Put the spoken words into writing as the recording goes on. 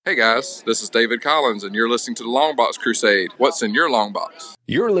Hey guys, this is David Collins, and you're listening to the Longbox Crusade. What's in your Longbox?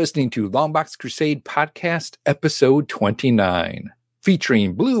 You're listening to Longbox Crusade Podcast, Episode 29,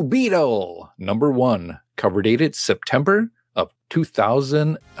 featuring Blue Beetle, number 1, cover dated September of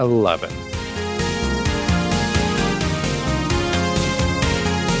 2011.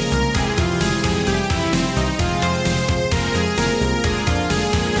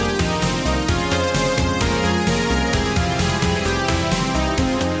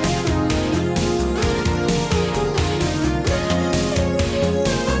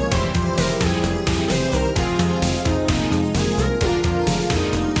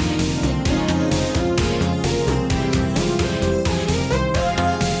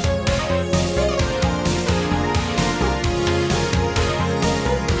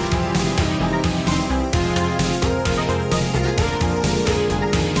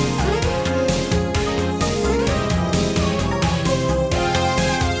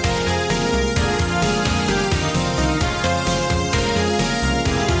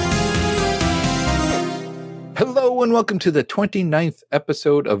 Hello and welcome to the 29th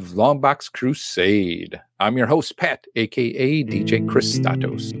episode of Longbox Crusade. I'm your host, Pat, aka DJ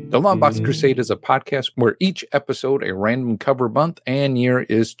Christatos. The Longbox Crusade is a podcast where each episode, a random cover month and year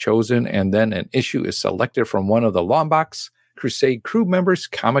is chosen, and then an issue is selected from one of the Longbox Crusade crew members'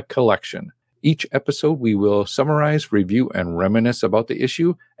 comic collection. Each episode, we will summarize, review, and reminisce about the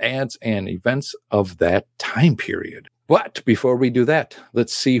issue, ads, and events of that time period. But before we do that,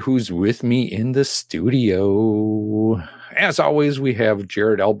 let's see who's with me in the studio. As always, we have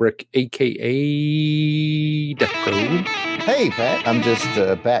Jared Elbrick, a.k.a. Death Code. Hey, Pat. I'm just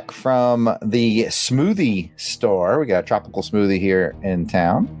back from the smoothie store. We got a tropical smoothie here in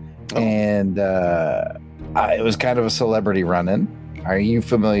town. And it was kind of a celebrity run-in. Are you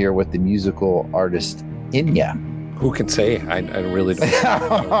familiar with the musical artist Enya? Who can say? I really don't.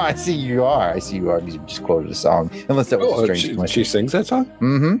 I see you are. You just quoted a song. Unless that was a strange she sings that song?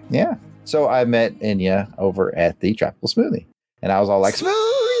 Mm-hmm. Yeah. So I met Enya over at the Tropical Smoothie. And I was all like, smoothie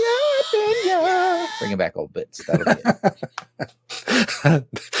up, Enya. Bringing back old bits. That'll be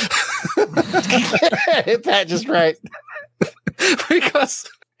it. Pat just right. Because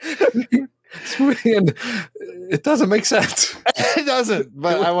smoothie and it doesn't make sense. It doesn't.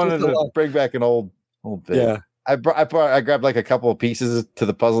 But I wanted to bring back an old bit. Yeah. I grabbed like a couple of pieces to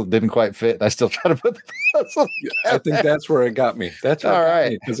the puzzle that didn't quite fit. And I still try to put the puzzle together. I think that's where it got me. That's all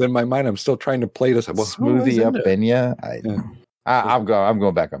right. Because in my mind, I'm still trying to play this. Well, smoothie up Enya. I'm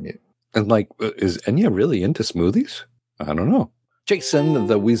going back on mute. And like, is Enya really into smoothies? I don't know. Jason,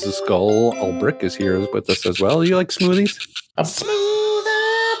 the Weasel Skull Ulbrick, is here with us as well. You like smoothies? I'm smooth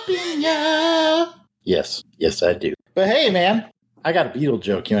up Enya. Yes, I do. But hey, man, I got a Beetle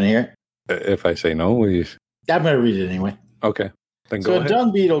joke. You want to hear it? If I say no, will you? I'm going to read it anyway. Okay. Then go ahead. So a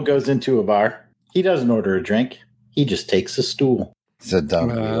dung beetle goes into a bar. He doesn't order a drink. He just takes a stool. It's a dung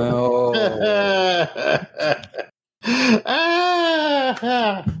beetle.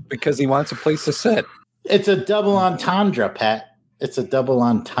 Because he wants a place to sit. It's a double entendre, Pat. It's a double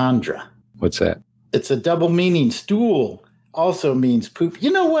entendre. What's that? It's a double meaning. Stool also means poop.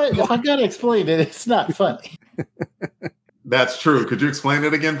 You know what? If I got to explain it, it's not funny. That's true. Could you explain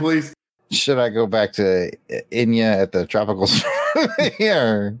it again, please? Should I go back to Enya at the tropical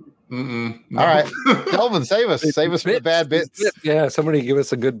here? No. All right. Delvin, save us. Save us from the bad bits. Yeah, somebody give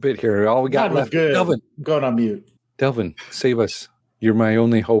us a good bit here. All we got left. Good. Delvin. I'm going on mute. Delvin, save us. You're my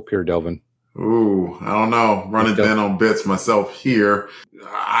only hope here, Delvin. Ooh, I don't know. Running thin on bits myself here.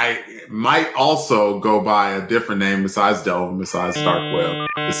 I might also go by a different name besides Delvin, besides Starkweb,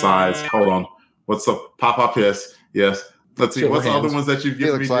 besides, hold on. What's up? Pop Piss. Yes. Let's see. What's the other ones that you've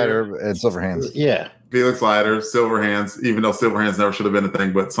given me? Felix Leiter and Silverhands. Yeah. Felix Leiter, Silverhands, even though Silverhands never should have been a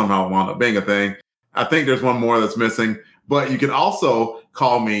thing, but somehow it wound up being a thing. I think there's one more that's missing. But you can also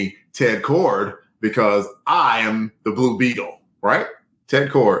call me Ted Cord because I am the Blue Beetle, right?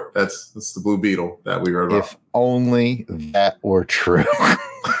 Ted Cord. That's the Blue Beetle that we wrote about. If only that were true.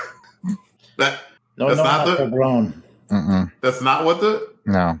 That's not what the...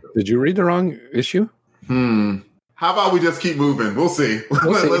 No. Did you read the wrong issue? How about we just keep moving? We'll see.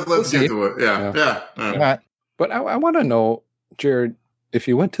 Let's get to it. Yeah. All right. But I want to know, Jared, if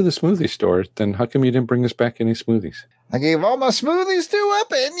you went to the smoothie store, then how come you didn't bring us back any smoothies? I gave all my smoothies to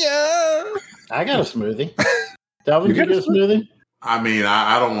up Enya. I got a smoothie. Delvin, you get a smoothie? I mean,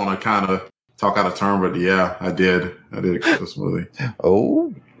 I don't want to kind of talk out of turn, but yeah, I did get a smoothie.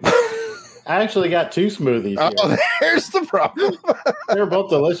 Oh. I actually got 2 smoothies here. Oh, there's the problem. They're both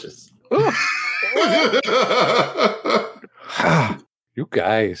delicious. You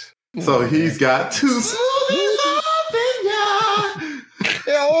guys. So he's got 2 smoothies up in ya.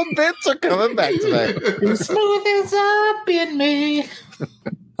 Yeah, old bits are coming back today. Smooth as up in me.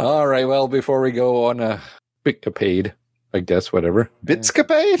 All right. Well, before we go on a Bitcapade, I guess, whatever.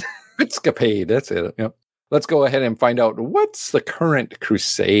 Bitscapade? Bitscapade. That's it. Yep. Let's go ahead and find out what's the current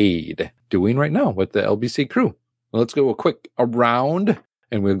Crusade doing right now with the LBC crew. Well, let's go a quick around,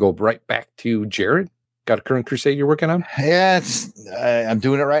 and we'll go right back to Jared. Got a current Crusade you're working on? Yeah, I'm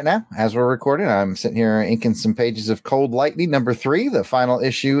doing it right now as we're recording. I'm sitting here inking some pages of Cold Lightning #3, the final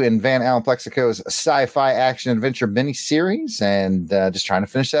issue in Van Allen Plexico's sci-fi action adventure miniseries, and just trying to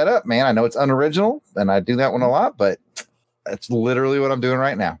finish that up, man. I know it's unoriginal, and I do that one a lot, but that's literally what I'm doing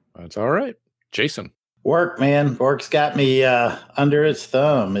right now. That's all right. Jason. Work, man. Work's got me under its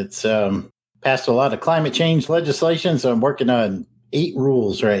thumb. It's passed a lot of climate change legislation, so I'm working on 8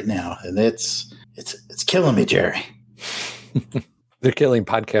 rules right now, and it's killing me, Jerry. They're killing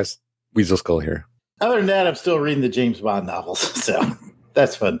podcast Weasel Skull here. Other than that, I'm still reading the James Bond novels, so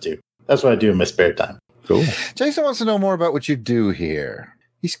that's fun too. That's what I do in my spare time. Cool. Jason wants to know more about what you do here.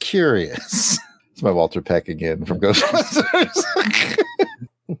 He's curious. It's my Walter Peck again from Ghostbusters.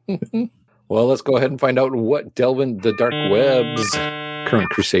 Well, let's go ahead and find out what Delvin the Dark Web's current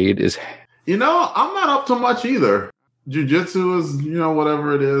Crusade is. I'm not up to much either. Jiu-jitsu is,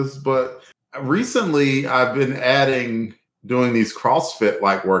 whatever it is. But recently I've been doing these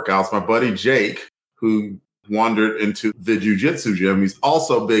CrossFit-like workouts. My buddy Jake, who wandered into the jiu-jitsu gym, he's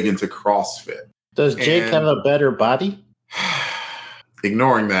also big into CrossFit. Does Jake have a better body?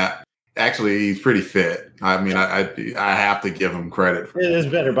 Ignoring that, actually, he's pretty fit. I mean, I have to give him credit. It is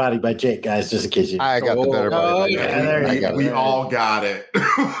better body by Jake, guys, just in case you... I got the better body. We all got it.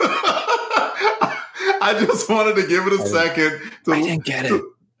 I just wanted to give it a second. I didn't get it.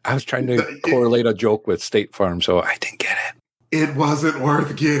 I was trying to correlate a joke with State Farm, so I didn't get it. It wasn't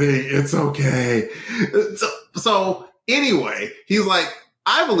worth getting. It's okay. So anyway, he's like,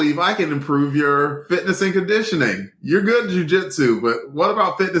 I believe I can improve your fitness and conditioning. You're good at jiu-jitsu, but what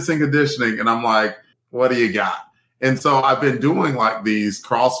about fitness and conditioning? And I'm like, what do you got? And so I've been doing like these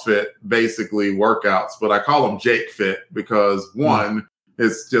CrossFit basically workouts, but I call them Jake Fit because one,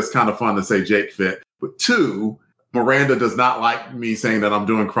 it's just kind of fun to say Jake Fit. But two, Miranda does not like me saying that I'm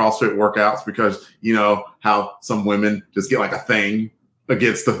doing CrossFit workouts because, how some women just get like a thing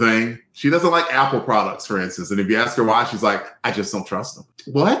against the thing. She doesn't like Apple products, for instance. And if you ask her why, she's like, I just don't trust them.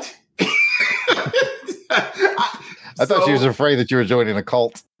 What? I thought she was afraid that you were joining a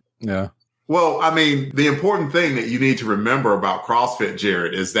cult. Yeah. Well, I mean, the important thing that you need to remember about CrossFit,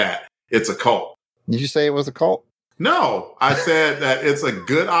 Jared, is that it's a cult. Did you say it was a cult? No, I said that it's a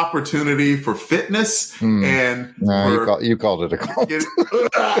good opportunity for fitness and you called it a cult.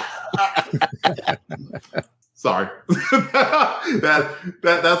 Sorry.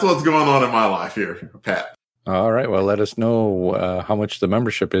 That's what's going on in my life here, Pat. All right. Well, let us know how much the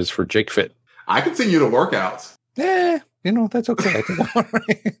membership is for Jake Fit. I continue to workouts. That's okay. I think I'm all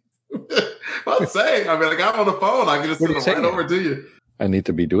right. I'm saying, I got on the phone. I can just send it right over to you. I need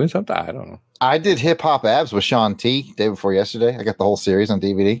to be doing something. I don't know. I did Hip Hop Abs with Sean T. day before yesterday. I got the whole series on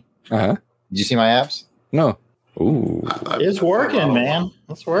DVD. Uh-huh. Did you see my abs? No. Ooh. It's working, man.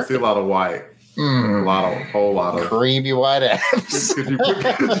 It's working. I see a lot of white. A whole lot of creamy white abs. Could you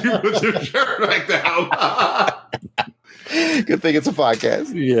put your shirt right down? Good thing it's a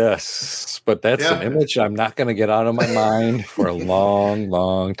podcast. Yes, but that's an image I'm not going to get out of my mind for a long,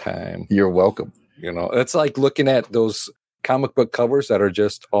 long time. You're welcome. It's like looking at those comic book covers that are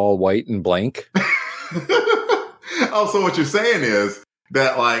just all white and blank. Oh, so what you're saying is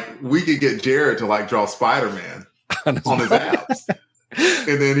that we could get Jared to draw Spider-Man on his abs.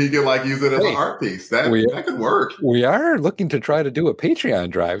 And then he could use it as an art piece. That could work. We are looking to try to do a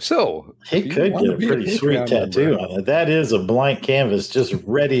Patreon drive. So he could get a pretty sweet tattoo on it. That is a blank canvas just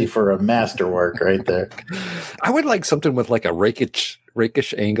ready for a masterwork right there. I would like something with a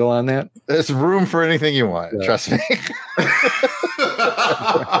rakish angle on that. There's room for anything you want. Yeah. Trust me.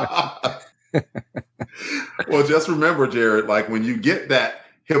 Well, just remember, Jared, when you get that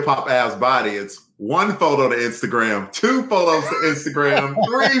hip hop abs body, it's 1 photo to Instagram, 2 photos to Instagram,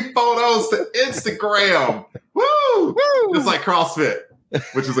 3 photos to Instagram. Woo! It's like CrossFit,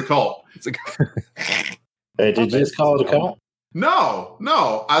 which is a cult. Hey, did you just call it a cult? No.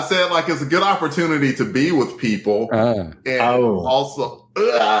 I said it's a good opportunity to be with people and also.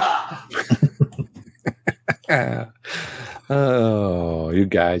 Oh, you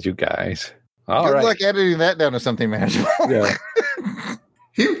guys. All right. Good luck editing that down to something manageable. Yeah.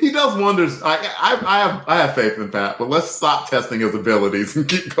 He does wonders. I have faith in Pat, but let's stop testing his abilities and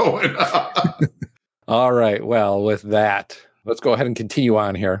keep going. All right. Well, with that, let's go ahead and continue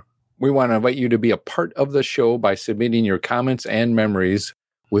on here. We want to invite you to be a part of the show by submitting your comments and memories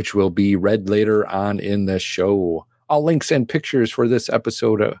which will be read later on in the show. All links and pictures for this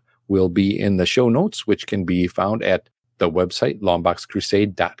episode will be in the show notes, which can be found at the website,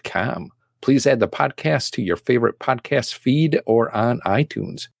 longboxcrusade.com. Please add the podcast to your favorite podcast feed or on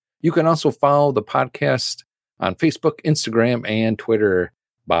iTunes. You can also follow the podcast on Facebook, Instagram, and Twitter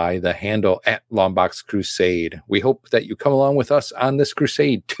by the handle at Longbox Crusade. We hope that you come along with us on this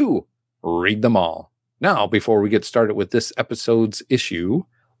crusade to read them all. Now, before we get started with this episode's issue,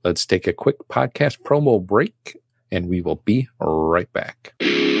 let's take a quick podcast promo break, and we will be right back.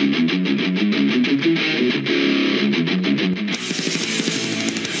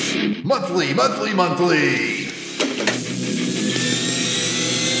 Monthly.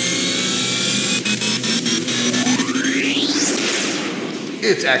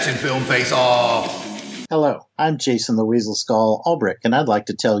 It's Action Film Face Off. Hello, I'm Jason the Weasel Skull Albrecht, and I'd like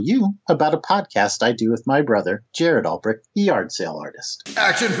to tell you about a podcast I do with my brother, Jared Albrecht, the yard sale artist.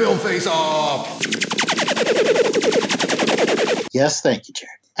 Action Film Face Off. Yes, thank you, Jared.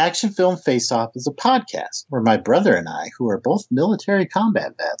 Action Film Face Off is a podcast where my brother and I, who are both military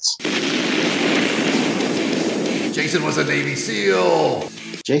combat vets. Jason was a Navy SEAL.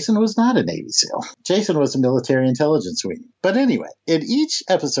 Jason was not a Navy SEAL. Jason was a military intelligence weenie. But anyway, in each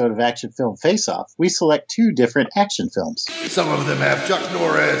episode of Action Film Face Off, we select 2 different action films. Some of them have Chuck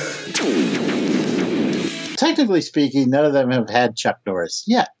Norris. Technically speaking, none of them have had Chuck Norris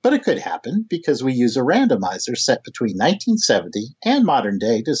yet, but it could happen because we use a randomizer set between 1970 and modern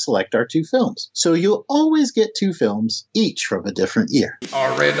day to select our 2 films. So you'll always get 2 films, each from a different year. Our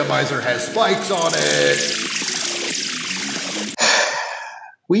randomizer has spikes on it.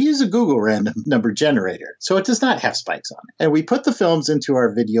 We use a Google random number generator, so it does not have spikes on it. And we put the films into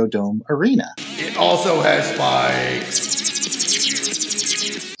our Videodome arena. It also has spikes.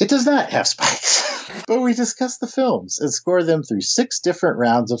 It does not have spikes. But we discuss the films and score them through 6 different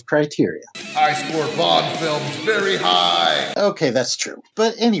rounds of criteria. I score Bond films very high. Okay, that's true.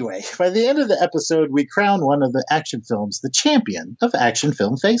 But anyway, by the end of the episode, we crown one of the action films the champion of Action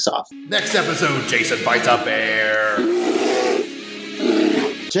Film Face-Off. Next episode, Jason fights a bear.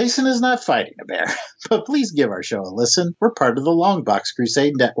 Jason is not fighting a bear, but please give our show a listen. We're part of the Longbox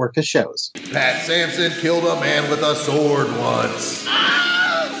Crusade network of shows. Pat Sampson killed a man with a sword once.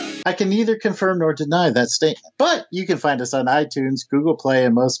 I can neither confirm nor deny that statement, but you can find us on iTunes, Google Play,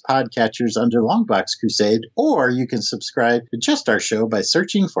 and most podcatchers under Longbox Crusade, or you can subscribe to just our show by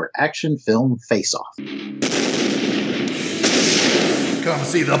searching for Action Film Face-Off. Come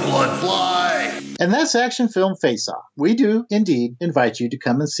see the blood fly. And that's Action Film Face-Off. We do, indeed, invite you to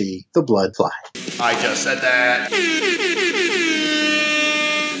come and see the blood fly. I just said that.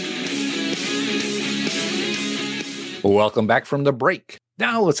 Welcome back from the break.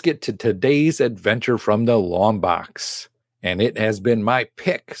 Now let's get to today's adventure from the Longbox. And it has been my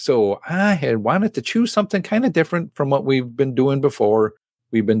pick. So I had wanted to choose something kind of different from what we've been doing before.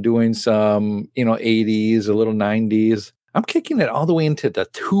 We've been doing some, 80s, a little 90s. I'm kicking it all the way into the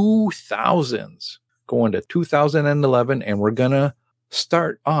 2000s, going to 2011, and we're going to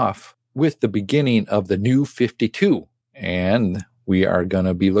start off with the beginning of the New 52. And we are going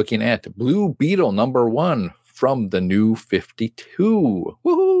to be looking at Blue Beetle #1 from the New 52.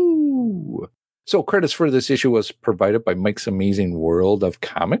 Woohoo! So credits for this issue was provided by Mike's Amazing World of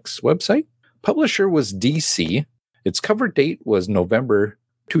Comics website. Publisher was DC. Its cover date was November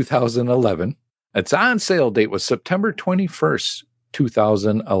 2011. Its on-sale date was September 21st,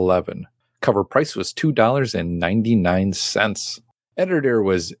 2011. Cover price was $2.99. Editor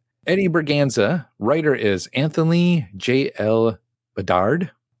was Eddie Berganza. Writer is Anthony J.L.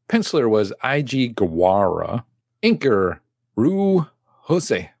 Bedard. Penciler was I.G. Guevara. Inker, Rue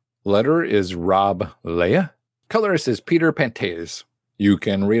Jose. Letterer is Rob Lea. Colorist is Peter Pantes. You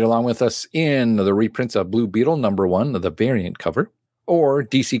can read along with us in the reprints of Blue Beetle #1, the variant cover, or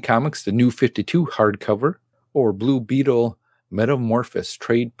DC Comics, the New 52 hardcover, or Blue Beetle Metamorphosis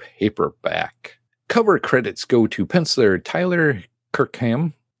trade paperback. Cover credits go to penciler Tyler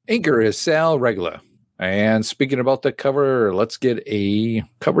Kirkham. Inker is Sal Regla. And speaking about the cover, let's get a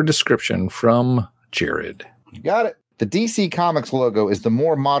cover description from Jared. You got it. The DC Comics logo is the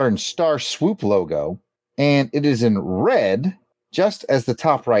more modern Star Swoop logo, and it is in red, just as the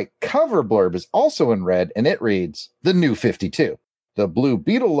top right cover blurb is also in red, and it reads, The New 52. The Blue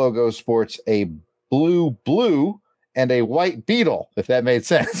Beetle logo sports a blue and a white beetle, if that made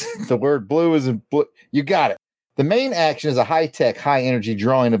sense. The word blue is in blue. You got it. The main action is a high-tech, high-energy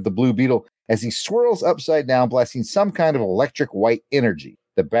drawing of the Blue Beetle as he swirls upside down, blasting some kind of electric white energy.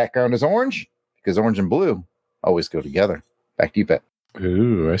 The background is orange, because orange and blue always go together. Back to you, Pat.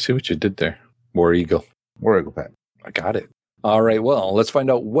 Ooh, I see what you did there. War Eagle. War Eagle, Pat. I got it. All right, well, let's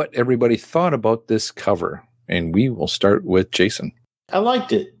find out what everybody thought about this cover. And we will start with Jason. I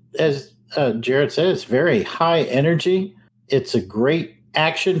liked it. As Jared said, it's very high energy. It's a great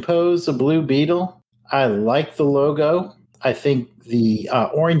action pose, the Blue Beetle. I like the logo. I think the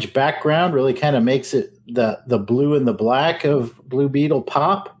orange background really kind of makes it the blue and the black of Blue Beetle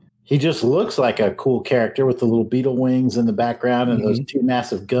pop. He just looks like a cool character with the little beetle wings in the background and those two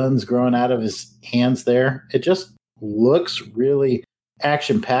massive guns growing out of his hands there. It just looks really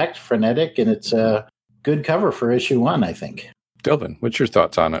action-packed, frenetic, and it's a good cover for issue 1, I think. Delvin, what's your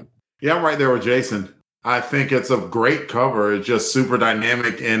thoughts on it? Yeah, I'm right there with Jason. I think it's a great cover. It's just super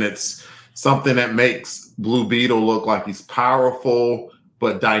dynamic, and it's something that makes Blue Beetle look like he's powerful,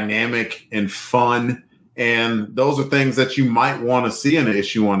 but dynamic and fun. And those are things that you might want to see in an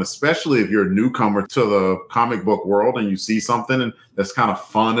issue 1, especially if you're a newcomer to the comic book world and you see something that's kind of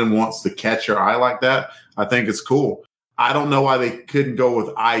fun and wants to catch your eye like that. I think it's cool. I don't know why they couldn't go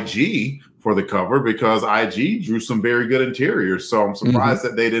with IG for the cover, because IG drew some very good interiors. So I'm surprised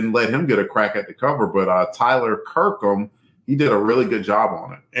that they didn't let him get a crack at the cover. But Tyler Kirkham, he did a really good job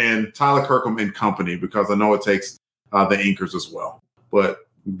on it. And Tyler Kirkham and company, because I know it takes the inkers as well. But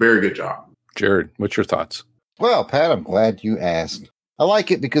very good job. Jared, what's your thoughts? Well, Pat, I'm glad you asked. I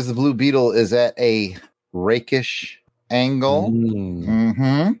like it because the Blue Beetle is at a rakish angle.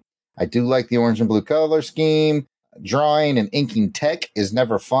 I do like the orange and blue color scheme. Drawing and inking tech is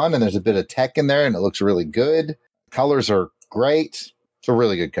never fun, and there's a bit of tech in there, and it looks really good. Colors are great. It's a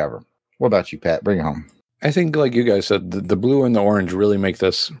really good cover. What about you, Pat? Bring it home. I think, like you guys said, the blue and the orange really make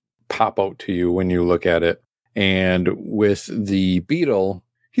this pop out to you when you look at it. And with the Beetle,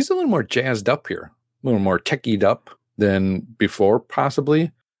 he's a little more jazzed up here, a little more techied up than before,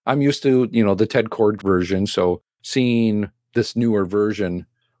 possibly. I'm used to, the Ted Cord version, so seeing this newer version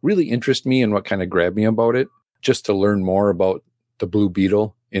really interests me and what kind of grabbed me about it, just to learn more about the Blue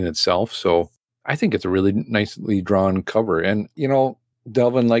Beetle in itself. So I think it's a really nicely drawn cover. And,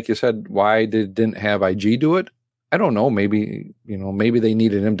 Delvin, like you said, why didn't have IG do it? I don't know. Maybe they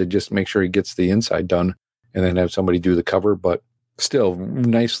needed him to just make sure he gets the inside done and then have somebody do the cover. But still,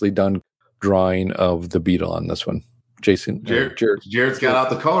 nicely done drawing of the Beetle on this one. Jason, Jared's got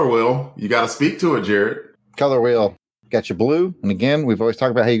out the color wheel. You got to speak to it, Jared. Color wheel. Got your blue. And again, we've always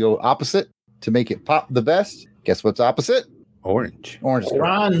talked about how you go opposite to make it pop the best. Guess what's opposite? Orange. Orange.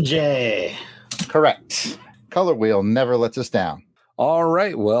 Orange. Correct. Color wheel never lets us down. All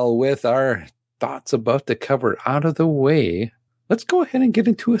right. Well, with our thoughts about the cover out of the way, let's go ahead and get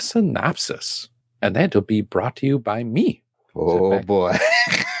into a synopsis. And that'll be brought to you by me. Oh, boy.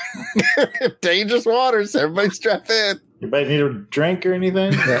 Dangerous waters. Everybody strap in. Anybody need a drink or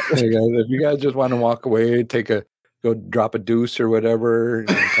anything? Yeah, hey guys, if you guys just want to walk away, go drop a deuce or whatever, and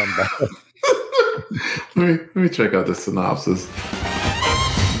come back. Let me check out the synopsis.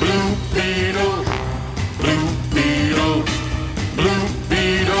 Blue Beetle, Blue Beetle, Blue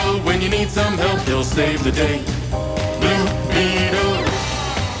Beetle. When you need some help, he'll save the day. Blue Beetle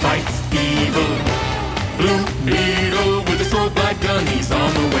fights evil. Blue Beetle with a strobe like gun, he's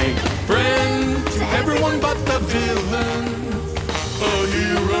on the way. Friend to everyone but the villains. A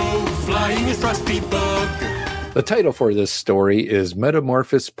hero flying his trusty bug. The title for this story is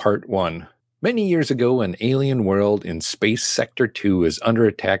Metamorphosis Part 1. Many years ago, an alien world in Space Sector 2 is under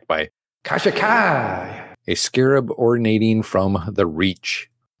attack by Kashakai, a scarab originating from the Reach.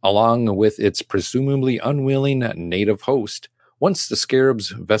 Along with its presumably unwilling native host, once the scarab's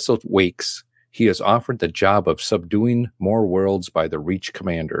vessel wakes, he is offered the job of subduing more worlds by the Reach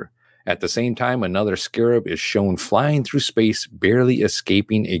commander. At the same time, another scarab is shown flying through space, barely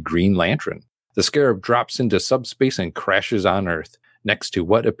escaping a Green Lantern. The scarab drops into subspace and crashes on Earth, next to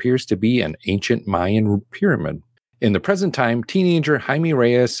what appears to be an ancient Mayan pyramid. In the present time, teenager Jaime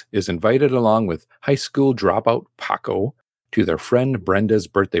Reyes is invited along with high school dropout Paco to their friend Brenda's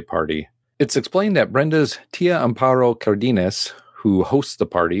birthday party. It's explained that Brenda's Tia Amparo Cardenas, who hosts the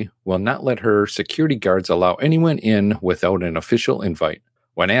party, will not let her security guards allow anyone in without an official invite.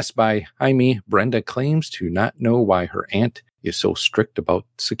 When asked by Jaime, Brenda claims to not know why her aunt is so strict about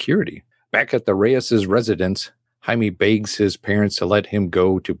security. Back at the Reyes' residence, Jaime begs his parents to let him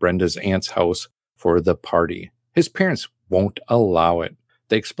go to Brenda's aunt's house for the party. His parents won't allow it.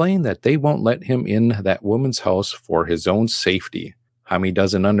 They explain that they won't let him in that woman's house for his own safety. Jaime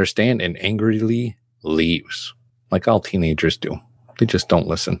doesn't understand and angrily leaves. Like all teenagers do. They just don't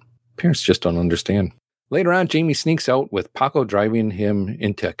listen. Parents just don't understand. Later on, Jamie sneaks out with Paco driving him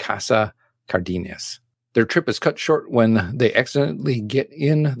into Casa Cardenas. Their trip is cut short when they accidentally get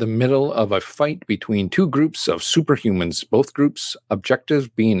in the middle of a fight between two groups of superhumans, both groups' objectives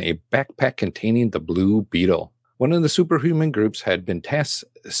being a backpack containing the Blue Beetle. One of the superhuman groups had been tasked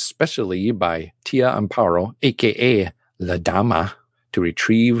specially by Tia Amparo, a.k.a. La Dama, to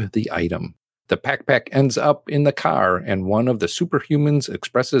retrieve the item. The backpack ends up in the car, and one of the superhumans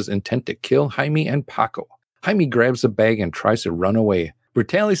expresses intent to kill Jaime and Paco. Jaime grabs the bag and tries to run away.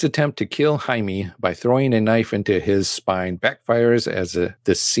 Brutali's attempt to kill Jaime by throwing a knife into his spine backfires as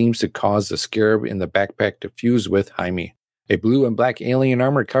this seems to cause the scarab in the backpack to fuse with Jaime. A blue and black alien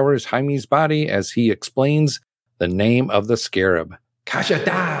armor covers Jaime's body as he explains the name of the scarab,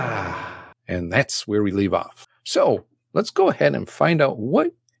 Kashada. And that's where we leave off. So let's go ahead and find out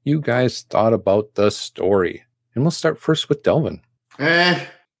what you guys thought about the story. And we'll start first with Delvin. It's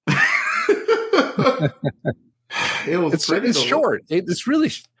short. It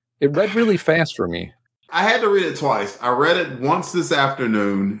read really fast for me. I had to read it twice. I read it once this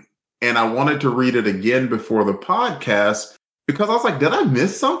afternoon, and I wanted to read it again before the podcast because I was like, did I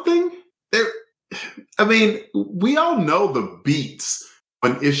miss something? We all know the beats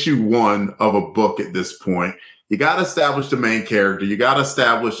on issue 1 of a book at this point. You got to establish the main character. You got to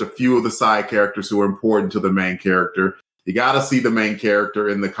establish a few of the side characters who are important to the main character. You got to see the main character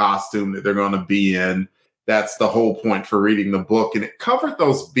in the costume that they're going to be in. That's the whole point for reading the book. And it covered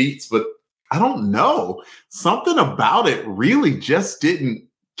those beats, but I don't know. Something about it really just didn't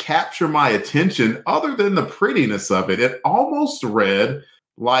capture my attention other than the prettiness of it. It almost read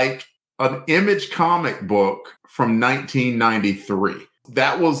like an Image comic book from 1993.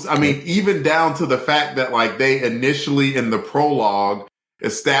 That was, even down to the fact that like they initially in the prologue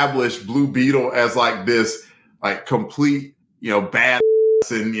established Blue Beetle as like this like complete, bad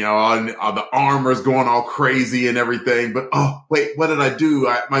and, the armor's going all crazy and everything. But, oh, wait, what did I do?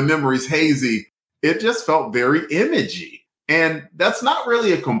 My memory's hazy. It just felt very Imagey. And that's not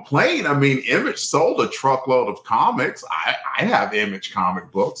really a complaint. Image sold a truckload of comics. I have Image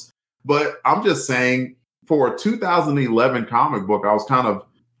comic books. But I'm just saying, for a 2011 comic book, I was kind of,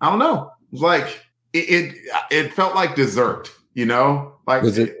 I don't know. It was like, it felt like dessert, Like,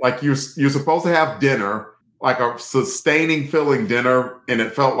 like you're supposed to have dinner, like a sustaining, filling dinner, and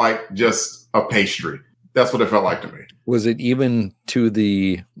it felt like just a pastry. That's what it felt like to me. Was it even to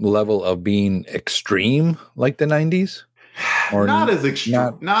the level of being extreme like the 90s? Or not as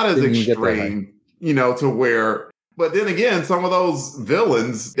extreme, to where, but then again, some of those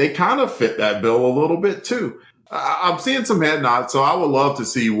villains, they kind of fit that bill a little bit too. I'm seeing some head nods, so I would love to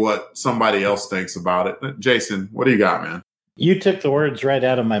see what somebody else thinks about it. Jason, what do you got, man? You took the words right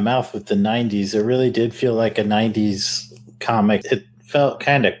out of my mouth with the 90s. It really did feel like a 90s comic. It felt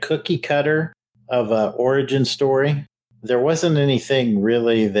kind of cookie cutter of an origin story. There wasn't anything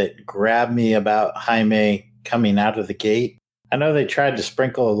really that grabbed me about Jaime coming out of the gate. I know they tried to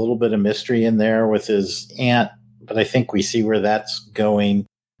sprinkle a little bit of mystery in there with his aunt, but I think we see where that's going.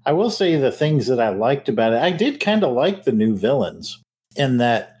 I will say the things that I liked about it, I did kind of like the new villains in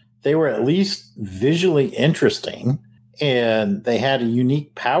that they were at least visually interesting. And they had a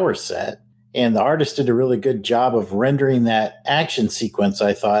unique power set. And the artist did a really good job of rendering that action sequence,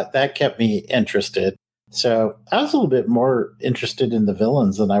 I thought. That kept me interested. So I was a little bit more interested in the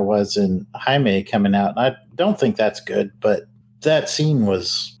villains than I was in Jaime coming out. And I don't think that's good, but that scene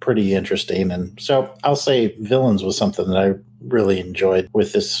was pretty interesting. And so I'll say villains was something that I really enjoyed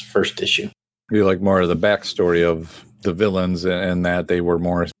with this first issue. You like more of the backstory of the villains and that they were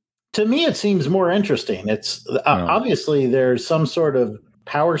more... To me, it seems more interesting. It's obviously there's some sort of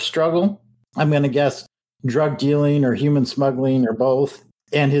power struggle. I'm going to guess drug dealing or human smuggling or both.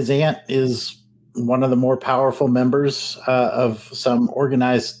 And his aunt is one of the more powerful members of some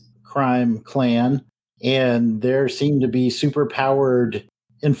organized crime clan. And there seem to be super powered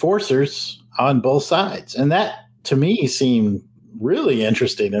enforcers on both sides. And that, to me, seemed really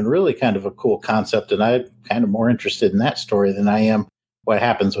interesting and really kind of a cool concept. And I'm kind of more interested in that story than I am what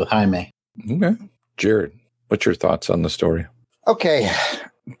happens with Jaime. Okay. Jared, what's your thoughts on the story? Okay.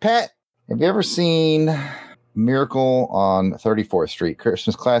 Pat, have you ever seen Miracle on 34th Street,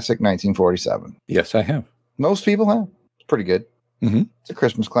 Christmas classic, 1947? Yes, I have. Most people have. It's pretty good. Mm-hmm. It's a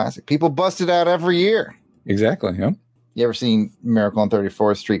Christmas classic. People bust it out every year. Exactly, yeah. You ever seen Miracle on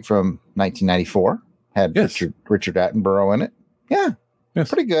 34th Street from 1994? Had Richard Attenborough in it. Yeah. Yes.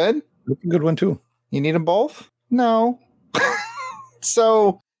 Pretty good. That's a good one, too. You need them both? No.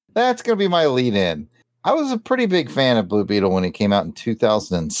 So that's going to be my lead in. I was a pretty big fan of Blue Beetle when it came out in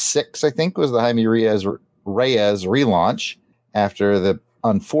 2006, I think was the Jaime Reyes relaunch after the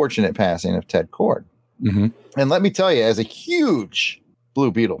unfortunate passing of Ted Kord. Mm-hmm. And let me tell you, as a huge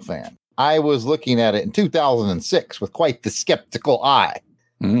Blue Beetle fan, I was looking at it in 2006 with quite the skeptical eye.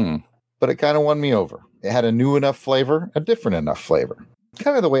 Mm. But it kind of won me over. It had a new enough flavor, a different enough flavor.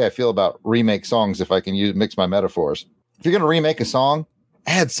 kind of the way I feel about remake songs, if I can mix my metaphors. If you're going to remake a song,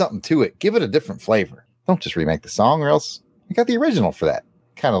 add something to it. Give it a different flavor. Don't just remake the song, or else you got the original for that.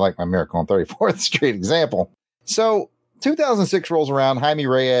 Kind of like my Miracle on 34th Street example. So 2006 rolls around. Jaime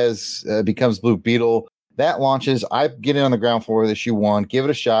Reyes becomes Blue Beetle. That launches. I get in on the ground floor with issue 1. Give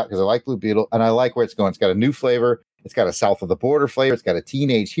it a shot because I like Blue Beetle and I like where it's going. It's got a new flavor. It's got a south of the border flavor. It's got a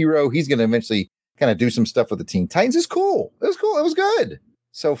teenage hero. He's going to eventually kind of do some stuff with the Teen Titans. It's cool. It was cool. It was good.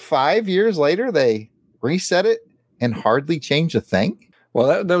 So 5 years later, they reset it and hardly change a thing.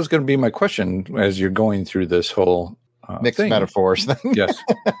 Well, that was going to be my question as you're going through this whole mixed metaphors thing.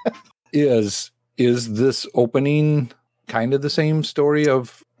 Yes. Is this opening kind of the same story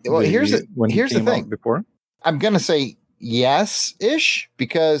of here's the thing before? I'm going to say yes-ish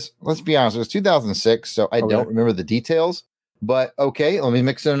because let's be honest, it was 2006, so I don't remember the details. But okay, let me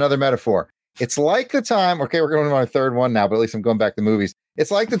mix in another metaphor. It's like the time, okay, we're going to my third one now, but at least I'm going back to movies.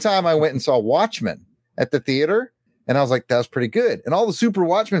 It's like the time I went and saw Watchmen at the theater, and I was like, that was pretty good. And all the super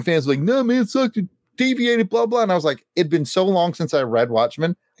Watchmen fans were like, no, man, it sucked, it deviated, blah, blah. And I was like, it'd been so long since I read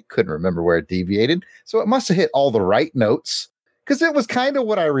Watchmen, I couldn't remember where it deviated. So it must have hit all the right notes because it was kind of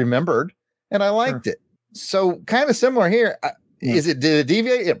what I remembered, and I liked it. So kind of similar here. Did it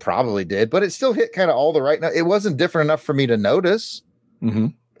deviate? It probably did, but it still hit kind of all the right notes. It wasn't different enough for me to notice. Mm-hmm.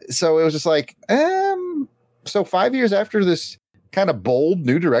 So it was just like, so 5 years after this kind of bold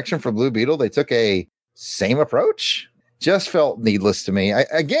new direction for Blue Beetle, they took a same approach. Just felt needless to me.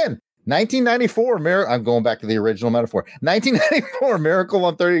 Again, 1994, I'm going back to the original metaphor. 1994 Miracle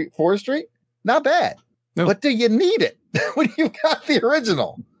on 34th Street, not bad. No. But do you need it when you've got the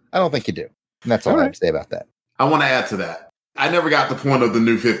original? I don't think you do. And that's all I have to say about that. I want to add to that. I never got the point of the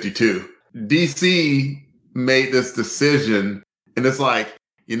New 52. DC made this decision, and it's like,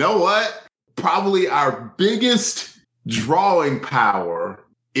 you know what? Probably our biggest drawing power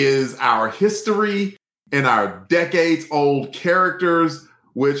is our history and our decades-old characters,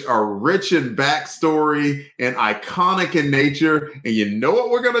 which are rich in backstory and iconic in nature. And you know what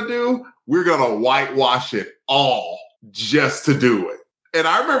we're going to do? We're going to whitewash it all just to do it. And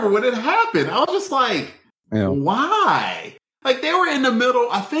I remember when it happened, I was just like, why? Like they were in the middle.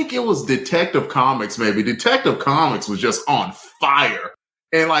 I think it was Detective Comics, maybe. Detective Comics was just on fire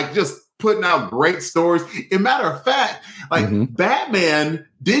and like just putting out great stories. As a matter of fact, like Batman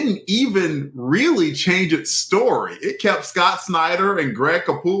didn't even really change its story. It kept Scott Snyder and Greg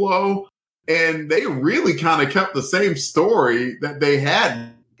Capullo, and they really kind of kept the same story that they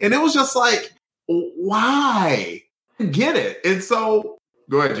had. And it was just like, why? Get it. And so,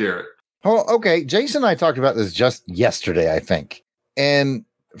 go ahead, Jared. Oh, okay. Jason and I talked about this just yesterday, I think. And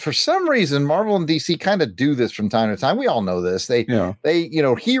for some reason, Marvel and DC kind of do this from time to time. We all know this. They,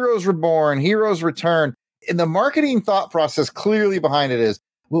 Heroes Reborn, Heroes Return. And the marketing thought process clearly behind it is,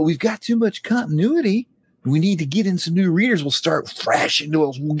 well, we've got too much continuity. We need to get in some new readers. We'll start fresh into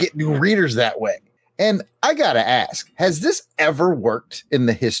it. We'll get new readers that way. And I got to ask, has this ever worked in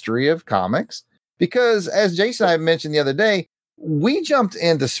the history of comics? Because as Jason and I mentioned the other day, we jumped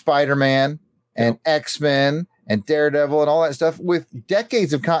into Spider-Man and X-Men and Daredevil and all that stuff with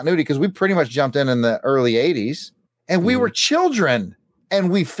decades of continuity because we pretty much jumped in the early 80s and we were children and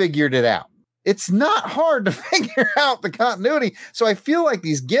we figured it out. It's not hard to figure out the continuity. So I feel like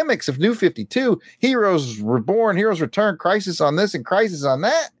these gimmicks of New 52, Heroes Reborn, Heroes Return, Crisis on this and Crisis on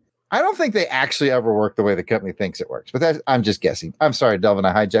that, I don't think they actually ever work the way the company thinks it works. But I'm just guessing. I'm sorry, Delvin,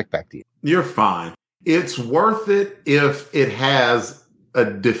 I hijacked back to you. You're fine. It's worth it if it has a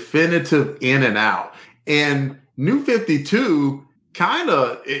definitive in and out. And New 52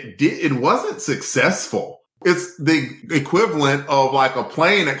 it wasn't successfh. It's the equivalent of like a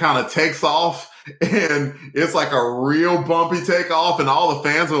plane that kind of takes off and it's like a real bumpy takeoff and all the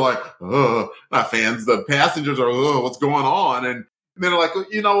fans are like, not fans, the passengers are, what's going on? And they're like,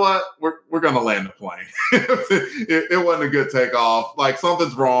 you know what? We're going to land the plane. it wasn't a good takeoff. Like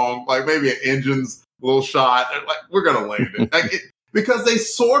something's wrong. Like maybe an engine's a little shot. Like we're going to land it. Because they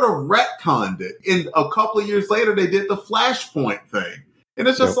sort of retconned it. And a couple of years later, they did the Flashpoint thing. And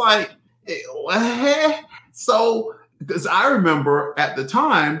it's just like, so, because I remember at the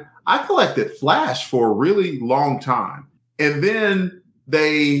time, I collected Flash for a really long time. And then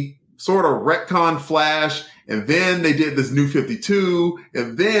they sort of retconned Flash. And then they did this New 52.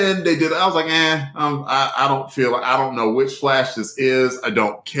 And then they did, I was like, I don't feel like, I don't know which Flash this is. I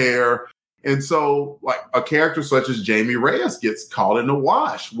don't care. And so like a character such as Jaime Reyes gets caught in the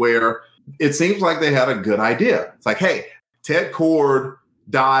wash where it seems like they had a good idea. It's like, hey, Ted Kord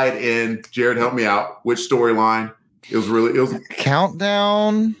died in, Jared, help me out, which storyline? It was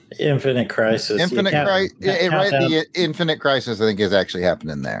Countdown. Infinite Crisis. Infinite Crisis. Right, the Infinite Crisis, I think, is actually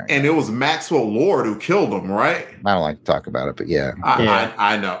happening there. And it was Maxwell Lord who killed him, right? I don't like to talk about it, but yeah.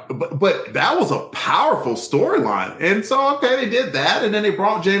 I know. But that was a powerful storyline. And so, okay, they did that. And then they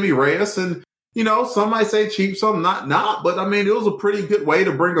brought Jamie Reyes. And, you know, some might say cheap, some not. But, I mean, it was a pretty good way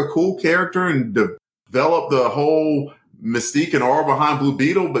to bring a cool character and develop the whole mystique and aura behind Blue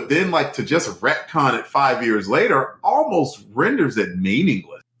Beetle, but then like to just retcon it 5 years later almost renders it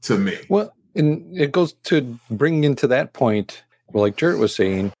meaningless to me. Well, and it goes to bring into that point, well, like Jarrett was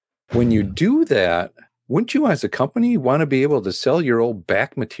saying, when you do that, wouldn't you as a company want to be able to sell your old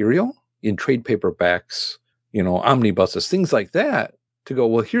back material in trade paperbacks, you know, omnibuses, things like that, to go,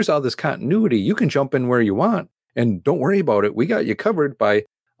 well, here's all this continuity. You can jump in where you want and don't worry about it. We got you covered by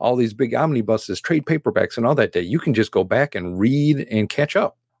all these big omnibuses, trade paperbacks, and all that day. You can just go back and read and catch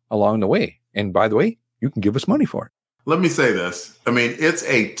up along the way. And by the way, you can give us money for it. Let me say this. I mean, it's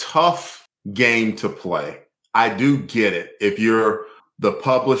a tough game to play. I do get it. If you're the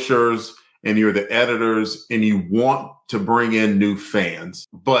publishers and you're the editors and you want to bring in new fans.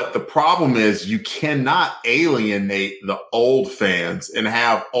 But the problem is you cannot alienate the old fans and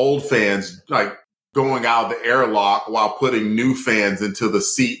have old fans like going out of the airlock while putting new fans into the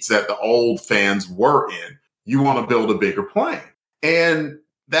seats that the old fans were in. You want to build a bigger plane. And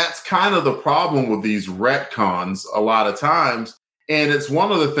that's kind of the problem with these retcons a lot of times. And it's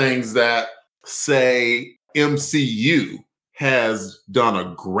one of the things that, say, MCU has done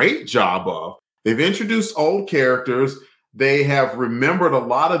a great job of. They've introduced old characters. They have remembered a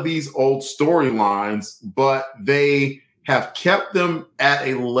lot of these old storylines, but they have kept them at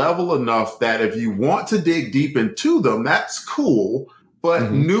a level enough that if you want to dig deep into them, that's cool.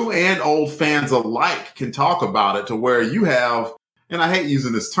 But new and old fans alike can talk about it to where you have, and I hate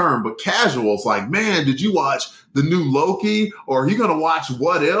using this term, but casuals like, man, did you watch the new Loki? Or are you going to watch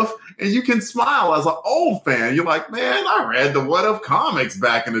What If? And you can smile as an old fan. You're like, man, I read the What If comics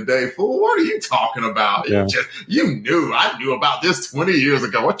back in the day, fool. What are you talking about? Yeah. I knew about this 20 years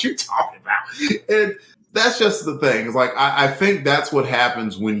ago. What you talking about? And that's just the thing. It's like, I think that's what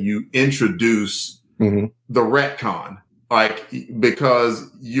happens when you introduce the retcon. Like, because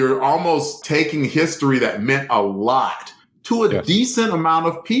you're almost taking history that meant a lot to a decent amount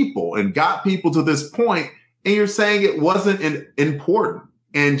of people and got people to this point, and you're saying it wasn't important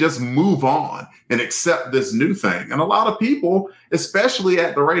and just move on and accept this new thing. And a lot of people, especially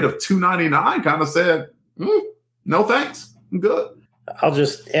at the rate of $2.99, kind of said, no thanks, I'm good. I'll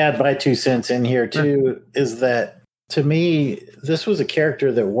just add my 2 cents in here too, is that to me, this was a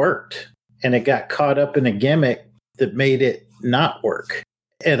character that worked and it got caught up in a gimmick that made it not work.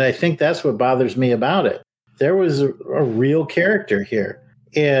 And I think that's what bothers me about it. There was a real character here.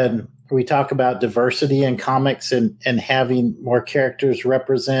 And we talk about diversity in comics and having more characters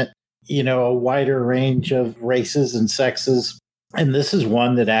represent, you know, a wider range of races and sexes. And this is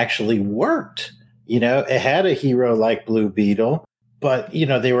one that actually worked. You know, it had a hero like Blue Beetle, but, you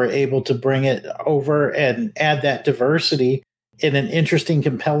know, they were able to bring it over and add that diversity in an interesting,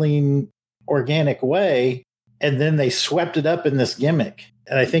 compelling, organic way. And then they swept it up in this gimmick.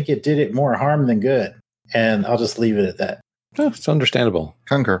 And I think it did it more harm than good. And I'll just leave it at that. It's understandable.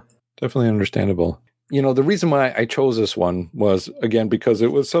 Concur. Definitely understandable. You know, the reason why I chose this one was, again, because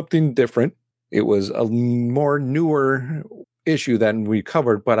it was something different. It was a more newer issue than we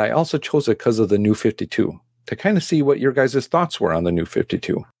covered, but I also chose it because of the New 52 to kind of see what your guys' thoughts were on the New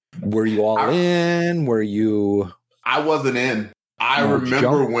 52. Were you all in? Were you? I wasn't in. I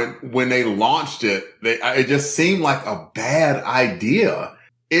remember when they launched it, it just seemed like a bad idea.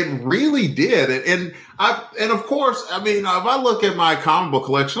 It really did. And of course, I mean, if I look at my comic book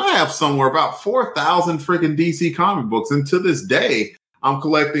collection, I have somewhere about 4,000 freaking DC comic books. And to this day, I'm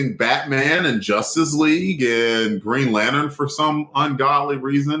collecting Batman and Justice League and Green Lantern for some ungodly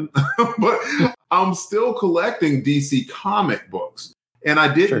reason. But I'm still collecting DC comic books. And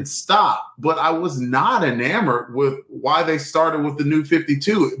I didn't stop, but I was not enamored with why they started with the New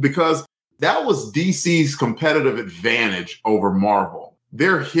 52, because that was DC's competitive advantage over Marvel.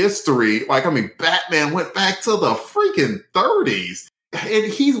 Their history, like, I mean, Batman went back to the freaking 30s,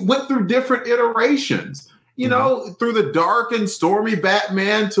 and he went through different iterations, you know, through the dark and stormy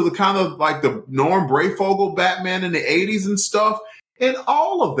Batman to the kind of like the Norm Brayfogle Batman in the 80s and stuff, and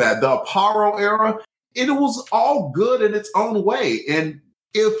all of that, the Aparo era. It was all good in its own way. And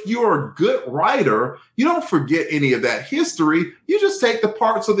if you're a good writer, you don't forget any of that history. You just take the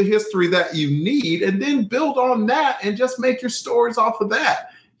parts of the history that you need and then build on that and just make your stories off of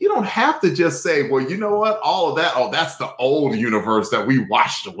that. You don't have to just say, well, you know what? All of that, that's the old universe that we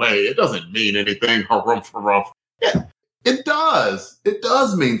washed away. It doesn't mean anything. Harumph. It does. It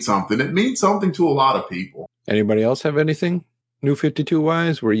does mean something. It means something to a lot of people. Anybody else have anything? New 52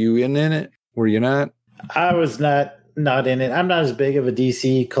 wise? Were you in it? Were you not? I was not in it. I'm not as big of a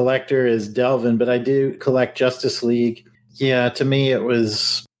DC collector as Delvin, but I do collect Justice League. Yeah, to me,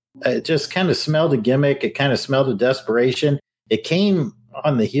 it just kind of smelled a gimmick. It kind of smelled a desperation. It came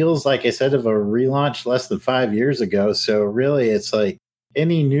on the heels, like I said, of a relaunch less than 5 years ago. So really, it's like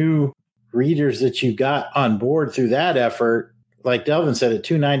any new readers that you got on board through that effort, like Delvin said, at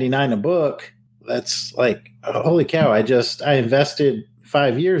 $2.99 a book, that's like, holy cow, I invested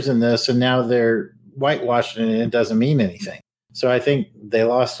 5 years in this and now they're whitewashing it and it doesn't mean anything. So I think they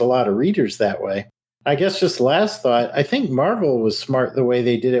lost a lot of readers that way. I guess just last thought, I think Marvel was smart the way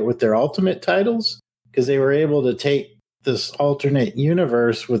they did it with their Ultimate titles, because they were able to take this alternate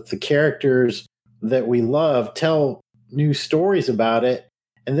universe with the characters that we love, tell new stories about it.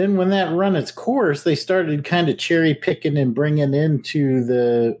 And then when that run its course, they started kind of cherry picking and bringing into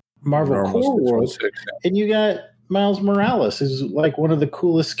the Marvel core world. And you got Miles Morales, who's like one of the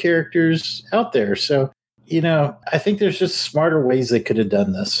coolest characters out there. So, I think there's just smarter ways they could have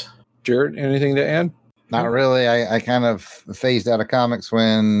done this. Jared, anything to add? Not really. I kind of phased out of comics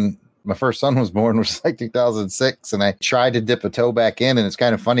when my first son was born, which was like 2006. And I tried to dip a toe back in. And it's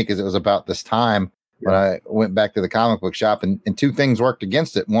kind of funny because it was about this time when I went back to the comic book shop, and two things worked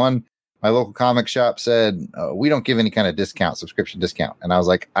against it. One, my local comic shop said, we don't give any kind of subscription discount. And I was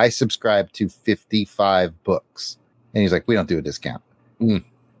like, I subscribe to 55 books. And he's like, we don't do a discount. And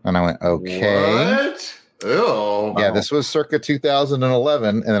I went, okay. What? Oh, yeah, this was circa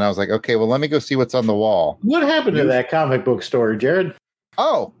 2011. And then I was like, okay, well, let me go see what's on the wall. What happened to that comic book store, Jared?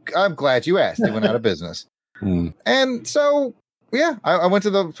 Oh, I'm glad you asked. They went out of business. And so, yeah, I went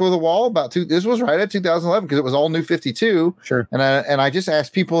to the wall this was right at 2011 because it was all New 52. Sure. And I just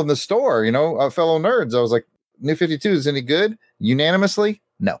asked people in the store, fellow nerds. I was like, New 52 is any good? Unanimously,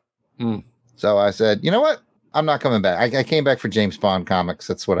 no. So I said, you know what? I'm not coming back. I came back for James Bond comics.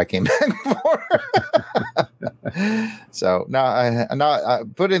 That's what I came back for. So now I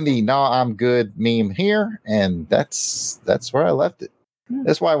put in the "No, I'm good" meme here, and that's where I left it.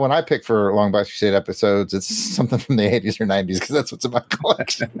 That's why when I pick for Longbox Crusade episodes, it's something from the 80s or 90s because that's what's in my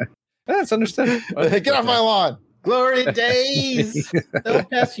collection. That's understood. Get off my lawn. Glory days. They'll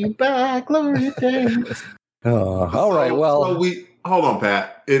pass you by. Glory days. All right. Well, hold on,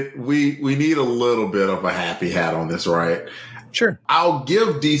 Pat. We need a little bit of a happy hat on this, right? Sure. I'll give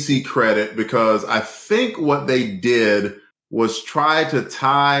DC credit because I think what they did was try to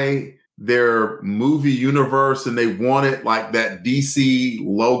tie their movie universe, and they wanted like that DC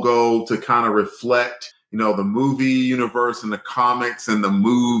logo to kind of reflect, the movie universe and the comics and the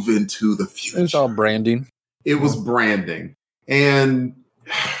move into the future. It's all branding. It was branding. And,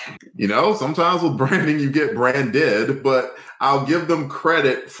 sometimes with branding, you get branded, but I'll give them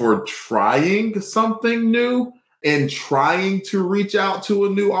credit for trying something new and trying to reach out to a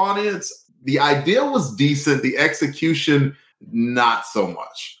new audience. The idea was decent. The execution, not so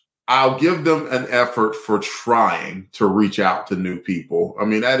much. I'll give them an effort for trying to reach out to new people. I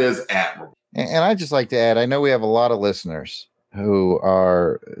mean, that is admirable. And I'd just like to add, I know we have a lot of listeners who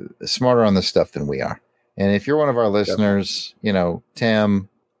are smarter on this stuff than we are. And if you're one of our listeners, Tim,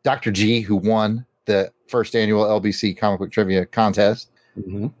 Dr. G, who won the first annual LBC comic book trivia contest,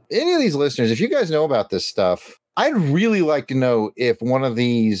 any of these listeners, if you guys know about this stuff, I'd really like to know if one of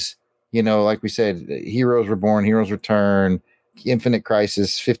these, like we said, Heroes Reborn, Heroes Return, Infinite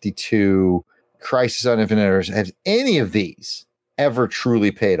Crisis 52, Crisis on Infinite Earths, has any of these ever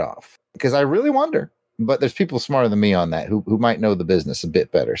truly paid off? Because I really wonder. But there's people smarter than me on that who might know the business a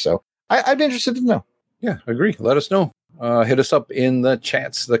bit better. So I'd be interested to know. Yeah, agree. Let us know. Hit us up in the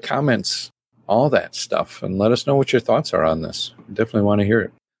chats, the comments, all that stuff, and let us know what your thoughts are on this. Definitely want to hear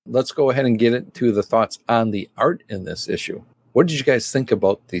it. Let's go ahead and get into the thoughts on the art in this issue. What did you guys think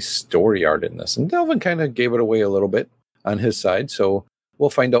about the story art in this? And Delvin kind of gave it away a little bit on his side, so we'll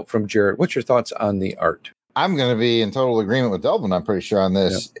find out from Jared. What's your thoughts on the art? I'm going to be in total agreement with Delvin, I'm pretty sure, on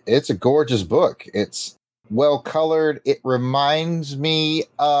this. Yeah. It's a gorgeous book. It's well colored. It reminds me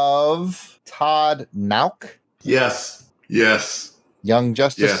of Todd Nauck. Yes. Young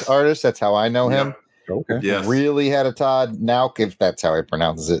Justice artist. That's how I know him. Okay. Yes. Really had a Todd Nauck, if that's how he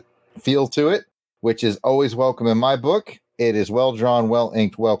pronounces it, feel to it, which is always welcome in my book. It is well drawn, well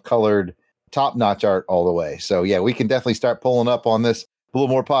inked, well colored, top notch art all the way. So yeah, we can definitely start pulling up on this. A little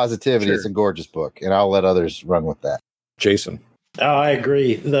more positivity. Sure. It's a gorgeous book, and I'll let others run with that. Jason. Oh, I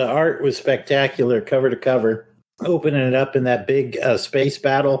agree. The art was spectacular, cover to cover. Opening it up in that big space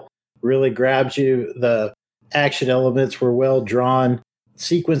battle really grabs you. The action elements were well drawn.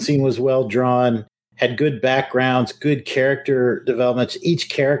 Sequencing was well drawn. had good backgrounds, good character developments. Each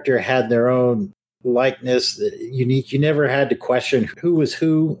character had their own likeness, unique. You never had to question who was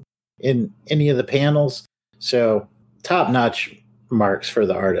who in any of the panels. So top-notch marks for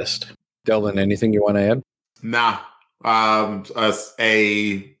the artist. Delvin, anything you want to add? Nah. As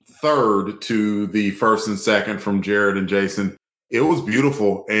a third to the first and second from Jared and Jason, it was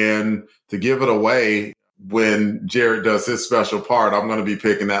beautiful. And to give it away, when Jared does his special part, I'm going to be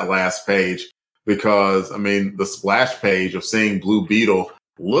picking that last page because, I mean, the splash page of seeing Blue Beetle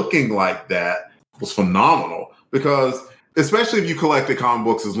looking like that was phenomenal because especially if you collected comic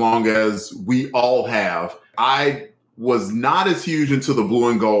books as long as we all have. I was not as huge into the blue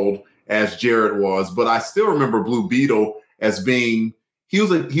and gold as Jared was, but I still remember Blue Beetle as being, he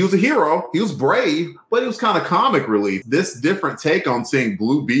was a hero, he was brave, but he was kind of comic relief. This different take on seeing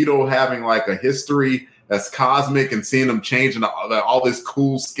Blue Beetle having like a history that's cosmic and seeing him changing all this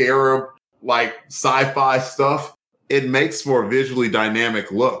cool scarab, like sci-fi stuff, it makes for a visually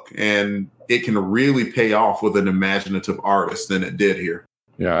dynamic look, and it can really pay off with an imaginative artist than it did here.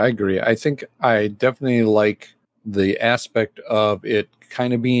 Yeah, I agree. I think I definitely like the aspect of it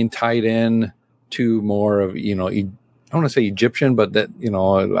kind of being tied in to more of, I don't want to say Egyptian, but that,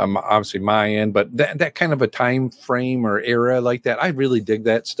 I'm obviously Mayan, but that kind of a time frame or era like that. I really dig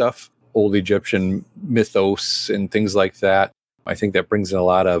that stuff. Old Egyptian mythos and things like that. I think that brings in a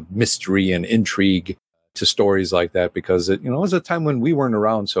lot of mystery and intrigue to stories like that because it was a time when we weren't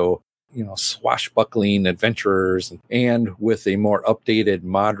around. So, swashbuckling adventurers and with a more updated,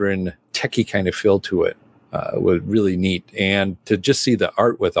 modern, techie kind of feel to it was really neat. And to just see the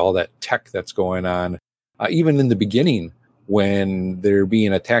art with all that tech that's going on, even in the beginning when they're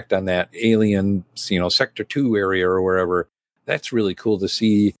being attacked on that alien, Sector 2 area or wherever, that's really cool to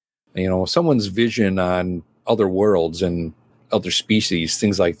see, someone's vision on other worlds and other species,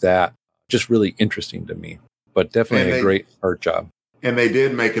 things like that. Just really interesting to me, but definitely a great art job. And they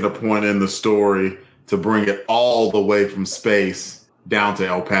did make it a point in the story to bring it all the way from space down to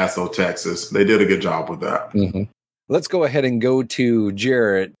El Paso, Texas. They did a good job with that. Mm-hmm. Let's go ahead and go to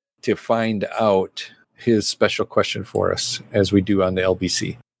Jarrett to find out his special question for us as we do on the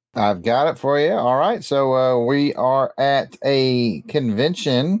LBC. I've got it for you. All right. So we are at a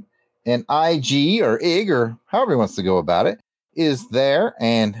convention, and IG or IG or however he wants to go about it is there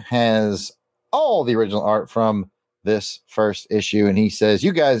and has all the original art from this first issue. And he says,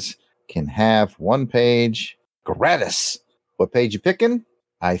 you guys can have one page gratis. What page you picking?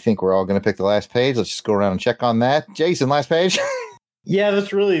 I think we're all going to pick the last page. Let's just go around and check on that. Jason, last page. Yeah,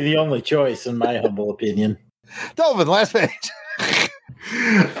 that's really the only choice in my humble opinion. Delvin, last page.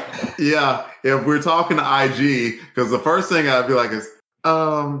 Yeah, if we're talking to IG, because the first thing I'd be like is,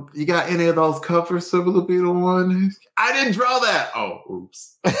 you got any of those covers for Blue Beetle one? I didn't draw that. Oh,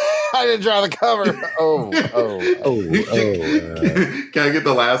 oops. I didn't draw the cover. Can I get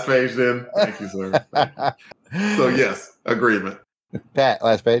the last page then? Thank you, sir. So yes, agreement. Pat,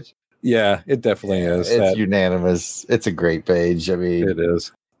 last page. Yeah, it definitely is. It's unanimous. It's a great page. I mean, it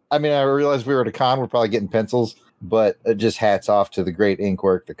is. I mean, I realized we were at a con. We're probably getting pencils, but just hats off to the great ink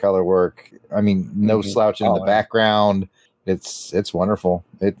work, the color work. I mean, no slouching in the background. It's wonderful.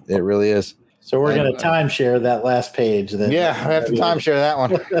 It really is. So we're going to timeshare that last page. Then. Yeah, I have to timeshare that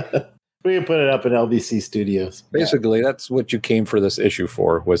one. We can put it up in LBC Studios. Basically, that's what you came for this issue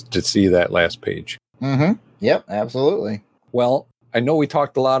for, was to see that last page. Mm-hmm. Yep, absolutely. Well, I know we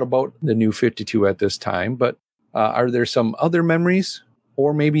talked a lot about the New 52 at this time, but are there some other memories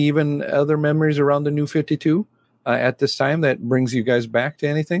or maybe even other memories around the New 52 at this time that brings you guys back to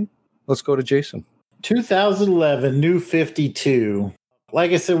anything? Let's go to Jason. 2011 New 52.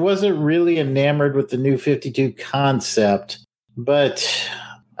 Like I said, wasn't really enamored with the New 52 concept, but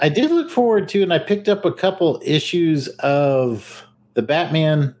I did look forward to, and I picked up a couple issues of the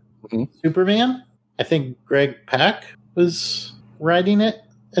Batman Superman. I think Greg Pak was writing it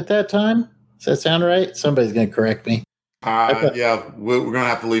at that time. Does that sound right? Somebody's going to correct me. Yeah, we're going to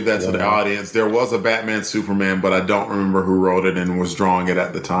have to leave that to the audience. There was a Batman Superman, but I don't remember who wrote it and was drawing it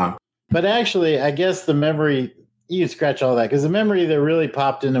at the time. But actually, I guess the memory, you can scratch all that, because the memory that really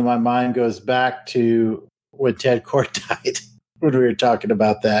popped into my mind goes back to when Ted Kord died, when we were talking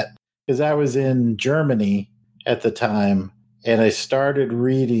about that. Because I was in Germany at the time, and I started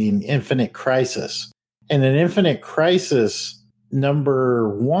reading Infinite Crisis. And in Infinite Crisis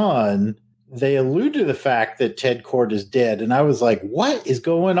 #1, they allude to the fact that Ted Kord is dead. And I was like, what is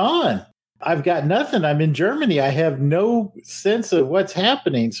going on? I've got nothing. I'm in Germany. I have no sense of what's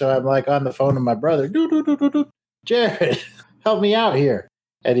happening. So I'm like on the phone to my brother, Jared, help me out here.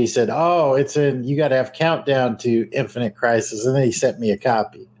 And he said, oh, you got to have Countdown to Infinite Crisis. And then he sent me a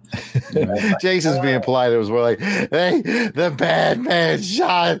copy. Jason's being polite. It was more like, hey, the bad man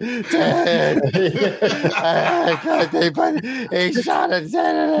shot Ted. He shot at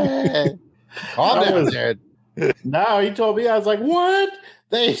Ted. Calm down, Ted. No, he told me. I was like, what?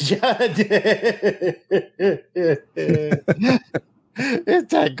 They shot Ted.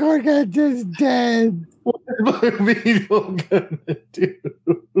 It's that Gorgon just dead. What is Blue Beetle gonna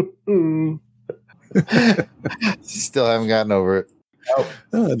do? Still haven't gotten over it.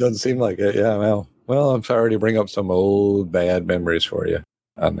 No, it doesn't seem like it. Yeah, well, I'm sorry to bring up some old bad memories for you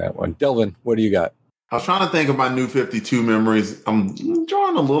on that one. Delvin, what do you got? I was trying to think of my New 52 memories. I'm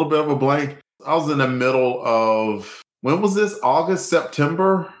drawing a little bit of a blank. I was in the middle of, when was this? August,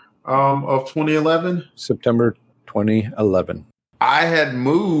 September of 2011? September 2011. I had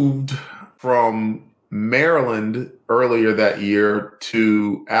moved from Maryland earlier that year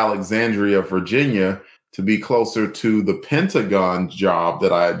to Alexandria, Virginia, to be closer to the Pentagon job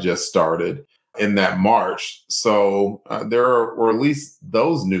that I had just started in that March. So there were at least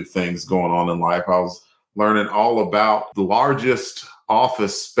those new things going on in life. I was learning all about the largest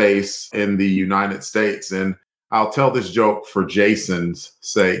office space in the United States. And I'll tell this joke for Jason's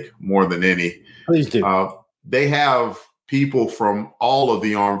sake more than any. Please do. They have people from all of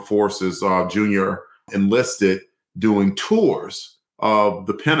the armed forces, junior enlisted, doing tours of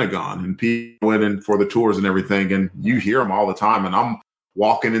the Pentagon, and people went in for the tours and everything. And you hear them all the time. And I'm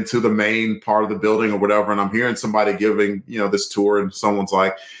walking into the main part of the building or whatever, and I'm hearing somebody giving, this tour, and someone's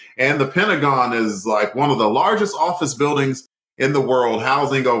like, and the Pentagon is like one of the largest office buildings in the world,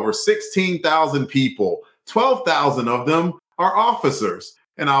 housing over 16,000 people. 12,000 of them are officers.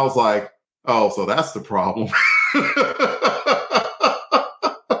 And I was like, oh, so that's the problem.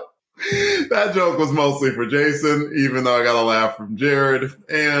 That joke was mostly for Jason, even though I got a laugh from Jared.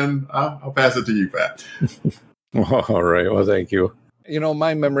 And I'll pass it to you, Pat. All right. Well, thank you.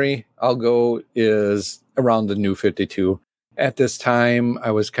 My memory, I'll go, is around the New 52. At this time,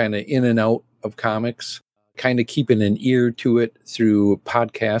 I was kind of in and out of comics, kind of keeping an ear to it through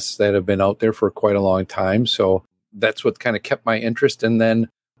podcasts that have been out there for quite a long time. So that's what kind of kept my interest. And then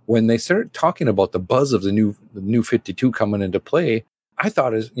when they started talking about the buzz of the new 52 coming into play, I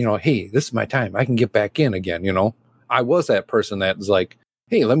thought, hey, this is my time. I can get back in again. I was that person that was like,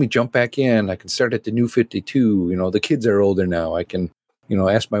 hey, let me jump back in. I can start at the New 52. The kids are older now. I can,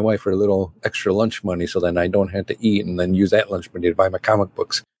 ask my wife for a little extra lunch money so then I don't have to eat, and then use that lunch money to buy my comic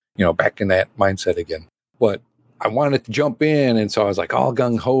books, back in that mindset again. But I wanted to jump in. And so I was like all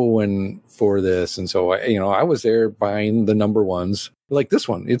gung-ho and for this. And so, I was there buying the number ones like this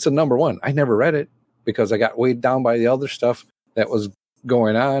one. It's a number one. I never read it because I got weighed down by the other stuff that was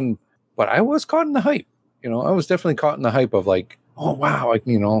going on, but I was caught in the hype. I was definitely caught in the hype of like, oh wow, it's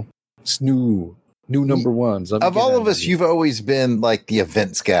new number ones. Of all of us, you've always been like the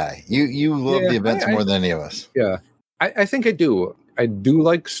events guy. You love the events more than any of us. Yeah, I think I do. I do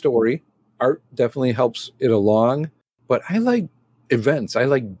like story. Art definitely helps it along, but I like events. I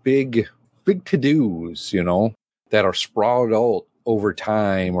like big to-dos, that are sprawled out over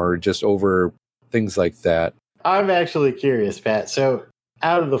time or just over things like that. I'm actually curious, Pat. So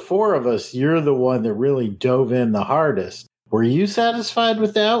out of the four of us, you're the one that really dove in the hardest. Were you satisfied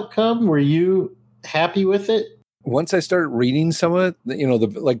with the outcome? Were you happy with it? Once I started reading some of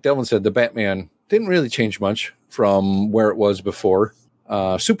it, like Delvin said, the Batman didn't really change much from where it was before.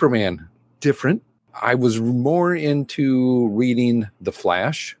 Superman, different. I was more into reading The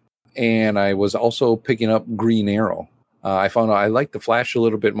Flash, and I was also picking up Green Arrow. I found out I liked The Flash a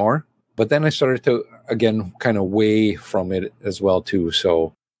little bit more. But then I started to, again, kind of weigh from it as well, too.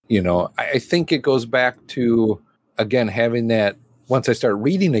 So, I think it goes back to, again, having that, once I start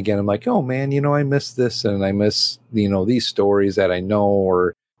reading again, I'm like, oh, man, I miss this and I miss, these stories that I know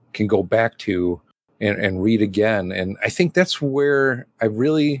or can go back to and read again. And I think that's where I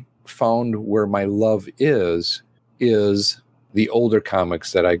really found where my love is the older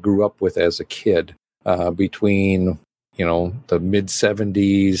comics that I grew up with as a kid, between the mid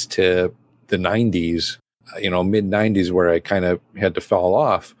 70s to the 90s, mid 90s, where I kind of had to fall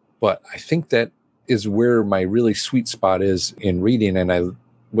off. But I think that is where my really sweet spot is in reading. And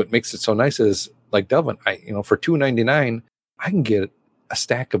what makes it so nice is, like Delvin, for $2.99, I can get a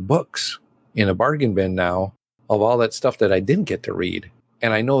stack of books in a bargain bin now of all that stuff that I didn't get to read.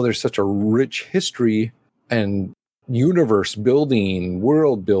 And I know there's such a rich history and universe building,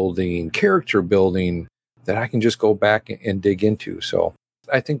 world building, character building that I can just go back and dig into. So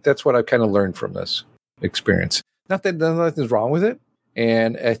I think that's what I kind of learned from this experience. Not that nothing's wrong with it.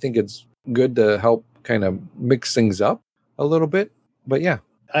 And I think it's good to help kind of mix things up a little bit. But yeah.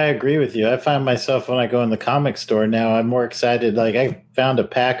 I agree with you. I find myself when I go in the comic store now, I'm more excited. Like I found a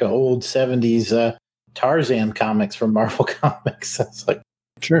pack of old 70s Tarzan comics from Marvel Comics. I was like,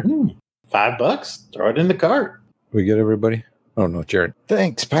 Sure. $5, throw it in the cart. We get everybody? Oh, no, Jared.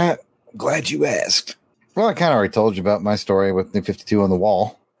 Thanks, Pat. Glad you asked. Well, I kind of already told you about my story with New 52 on the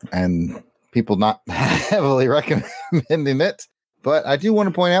wall and people not heavily recommending it. But I do want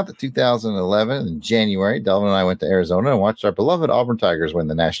to point out that 2011 in January, Delvin and I went to Arizona and watched our beloved Auburn Tigers win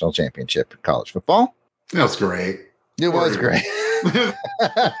the national championship in college football. That was great. It was great.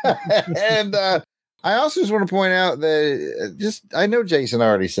 And I also just want to point out that I know Jason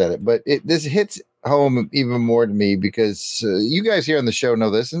already said it, but this hits home even more to me because you guys here on the show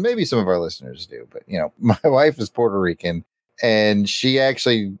know this, and maybe some of our listeners do. But, my wife is Puerto Rican, and she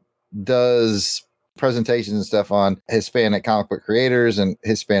actually does presentations and stuff on Hispanic comic book creators and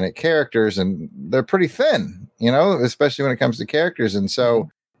Hispanic characters, and they're pretty thin, especially when it comes to characters. And so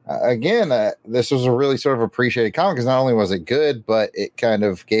again, this was a really sort of appreciated comic because not only was it good, but it kind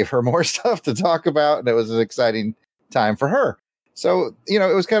of gave her more stuff to talk about, and it was an exciting time for her. So,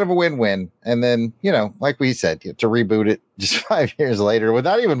 it was kind of a win-win. And then, like we said, to reboot it just 5 years later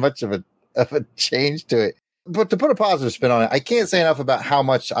without even much of a change to it. But to put a positive spin on it, I can't say enough about how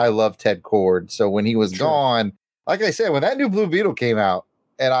much I love Ted Cord. So when he was gone, like I said, when that new Blue Beetle came out,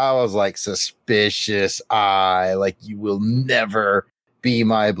 and I was like, suspicious eye, like, you will never be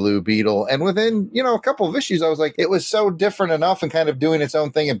my Blue Beetle. And within, a couple of issues, I was like, it was so different enough and kind of doing its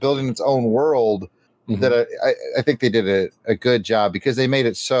own thing and building its own world that I think they did a good job because they made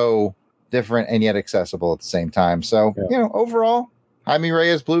it so different and yet accessible at the same time. So, overall, Jaime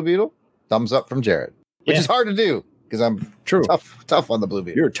Reyes Blue Beetle, thumbs up from Jared. Which is hard to do because I'm tough on the Blue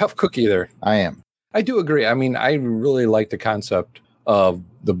Beetle. You're a tough cookie there. I am. I do agree. I mean, I really like the concept of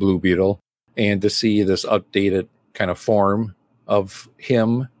the Blue Beetle and to see this updated kind of form of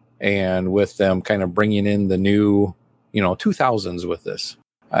him and with them kind of bringing in the new, 2000s with this.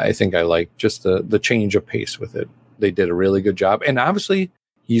 I think I like just the change of pace with it. They did a really good job. And obviously,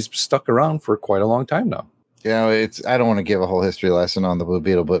 he's stuck around for quite a long time now. I don't want to give a whole history lesson on the Blue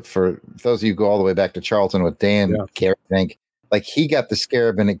Beetle, but for those of you who go all the way back to Charlton with Dan, I think, like, he got the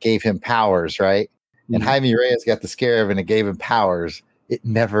scarab and it gave him powers, right? Mm-hmm. And Jaime Reyes got the scarab and it gave him powers. It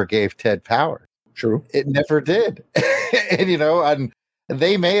never gave Ted power. True. It never did. And,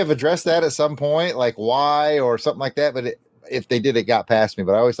 they may have addressed that at some point, like why or something like that. But if they did, it got past me.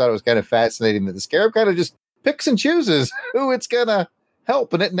 But I always thought it was kind of fascinating that the scarab kind of just picks and chooses who it's going to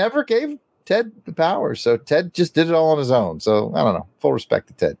help. And it never gave Ted the power. So Ted just did it all on his own. So I don't know. Full respect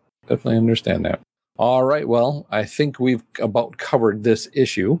to Ted. Definitely understand that. All right. Well, I think we've about covered this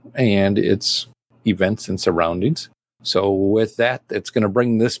issue and its events and surroundings. So with that, it's going to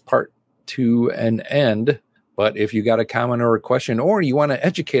bring this part to an end. But if you got a comment or a question, or you want to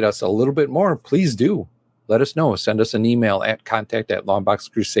educate us a little bit more, please do. Let us know. Send us an email at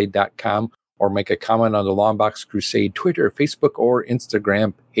contact@longboxcrusade.com or make a comment on the Longbox Crusade Twitter, Facebook, or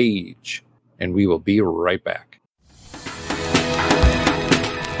Instagram page. And we will be right back.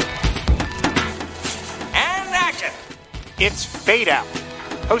 And action! It's Fade Out.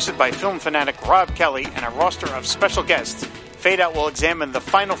 Hosted by film fanatic Rob Kelly and a roster of special guests, Fade Out will examine the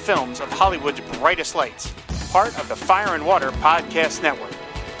final films of Hollywood's brightest lights, part of the Fire and Water Podcast Network.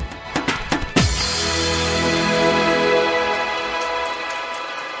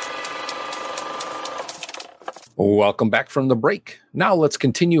 Welcome back from the break. Now let's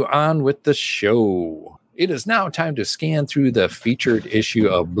continue on with the show. It is now time to scan through the featured issue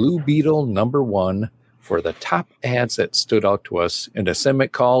of Blue Beetle #1 for the top ads that stood out to us in a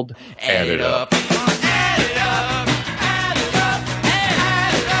segment called Add It Up.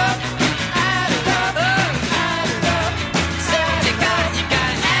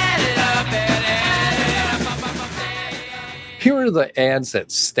 Here are the ads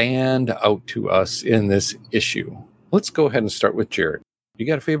that stand out to us in this issue. Let's go ahead and start with Jared. You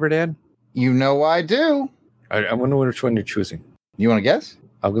got a favorite ad? You know I do. I wonder which one you're choosing. You want to guess?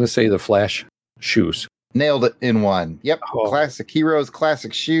 I'm going to say the Flash shoes. Nailed it in one. Yep. Oh. Classic heroes,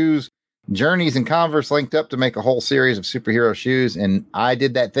 classic shoes. Journeys and Converse linked up to make a whole series of superhero shoes. And I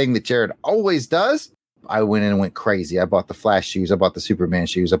did that thing that Jared always does. I went in and went crazy. I bought the Flash shoes. I bought the Superman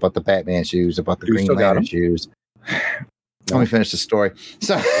shoes. I bought the Batman shoes. I bought the Green Lantern shoes. Let me finish the story.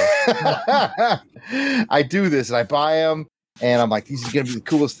 So I do this and I buy them and I'm like, these are going to be the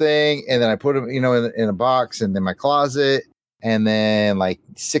coolest thing. And then I put them, in a box and in my closet. And then like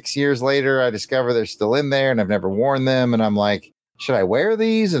 6 years later, I discover they're still in there and I've never worn them. And I'm like, should I wear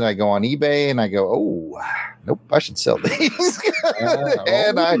these? And I go on eBay and I go, oh, nope, I should sell these.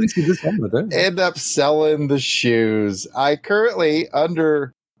 And I end up selling the shoes. I currently,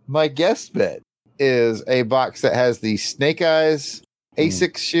 under My guest bet is a box that has the Snake Eyes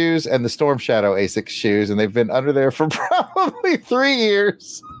Asics shoes and the Storm Shadow Asics shoes, and they've been under there for probably 3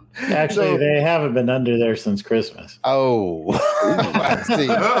 years. Actually, they haven't been under there since Christmas. Oh, I see.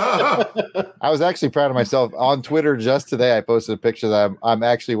 I was actually proud of myself. On Twitter just today, I posted a picture that I'm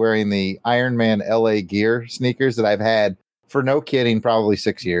actually wearing the Iron Man LA Gear sneakers that I've had for no kidding, probably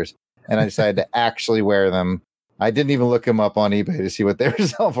 6 years. And I decided to actually wear them. I didn't even look them up on eBay to see what they were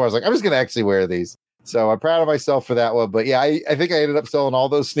selling for. I was like, I'm just going to actually wear these. So I'm proud of myself for that one. But yeah, I think I ended up selling all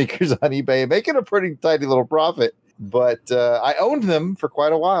those sneakers on eBay and making a pretty tiny little profit. But I owned them for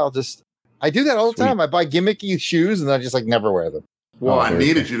quite a while. I do that all the time. I buy gimmicky shoes and I just never wear them. Well, I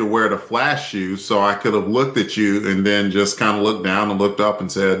needed you to wear the Flash shoes so I could have looked at you and then just kind of looked down and looked up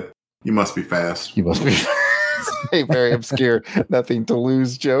and said, "You must be fast." You must be fast. A very obscure, nothing to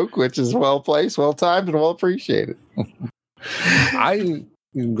lose joke, which is well placed, well timed, and well appreciated. I'm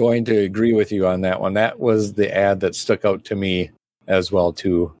going to agree with you on that one. That was the ad that stuck out to me as well,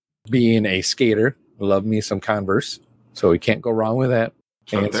 too. Being a skater, love me some Converse, so we can't go wrong with that.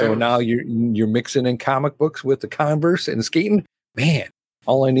 And so now you're mixing in comic books with the Converse and skating. Man,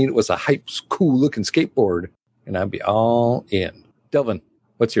 all I needed was a hype, cool looking skateboard, and I'd be all in. Delvin,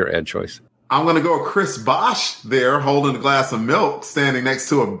 what's your ad choice? I'm going to go Chris Bosch there holding a glass of milk, standing next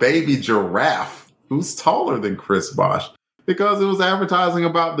to a baby giraffe who's taller than Chris Bosch, because it was advertising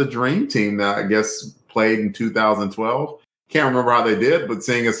about the Dream Team that I guess played in 2012. Can't remember how they did, but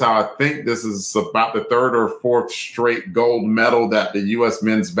seeing as how I think this is about the third or fourth straight gold medal that the U.S.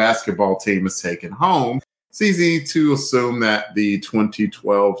 men's basketball team has taken home, it's easy to assume that the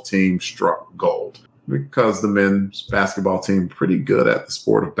 2012 team struck gold because the men's basketball team pretty good at the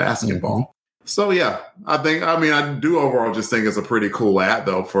sport of basketball. Mm-hmm. So, yeah, I do overall just think it's a pretty cool ad,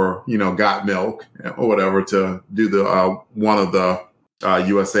 though, for, Got Milk or whatever to do the one of the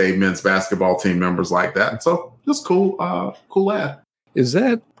USA men's basketball team members like that. So just cool ad. Is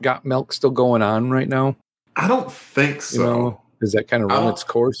that Got Milk still going on right now? I don't think so. Is that kind of run its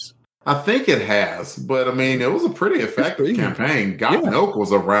course? I think it has, but it was a pretty effective campaign. Got Milk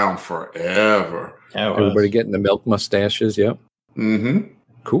was around forever. Everybody getting the milk mustaches. Yep. Mm-hmm.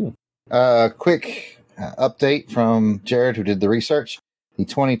 Cool. Quick update from Jared, who did the research. The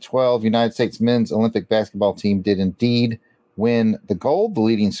 2012 United States men's Olympic basketball team did indeed win the gold. The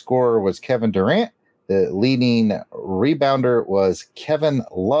leading scorer was Kevin Durant. The leading rebounder was Kevin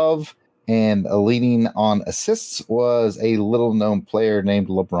Love. And a leading on assists was a little-known player named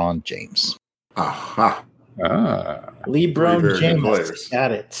LeBron James. Aha. LeBron James.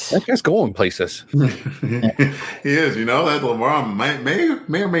 Got it. That guy's going places. He is. That LeBron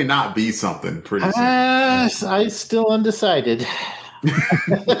may or may not be something pretty soon. I'm still undecided.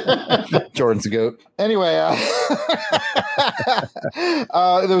 Jordan's a goat. Anyway,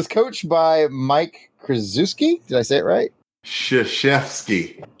 it was coached by Mike Krzyzewski. Did I say it right?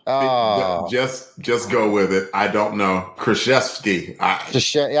 Krzyzewski. Just go with it. I don't know. Krzyzewski.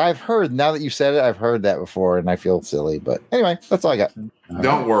 I've heard, now that you said it, I've heard that before, and I feel silly. But anyway, that's all I got.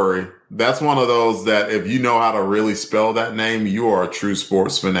 Don't worry. That's one of those that if you know how to really spell that name, you are a true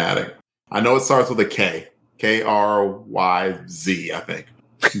sports fanatic. I know it starts with a K. Kryz, I think.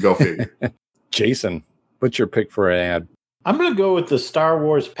 Go figure. Jason, what's your pick for an ad? I'm going to go with the Star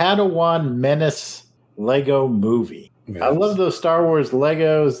Wars Padawan Menace Lego movie. Yes. I love those Star Wars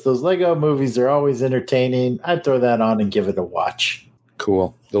Legos. Those Lego movies are always entertaining. I'd throw that on and give it a watch.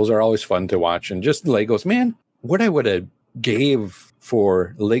 Cool. Those are always fun to watch. And just Legos. Man, what I would have gave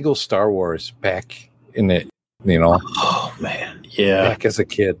for Lego Star Wars back in it, Oh, man. Yeah. Back as a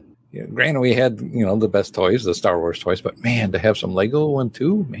kid. Granted, we had, the best toys, the Star Wars toys, but man, to have some Lego one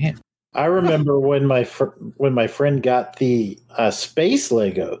too, man. I remember when my friend got the space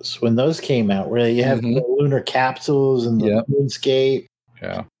Legos, when those came out, where you have the lunar capsules and the moonscape.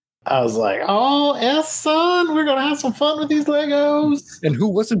 Yeah. I was like, oh, son, we're going to have some fun with these Legos. And who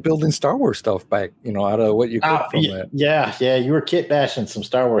wasn't building Star Wars stuff back, out of what you could from that? Yeah. You were kit bashing some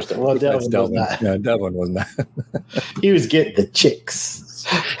Star Wars stuff. Well, Devin was not. No, Devin was not. He was getting the chicks.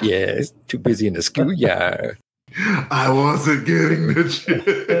 Yeah, he's too busy in the schoolyard. I wasn't getting the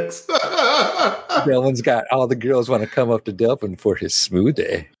chicks. Delvin's got all the girls want to come up to Delvin for his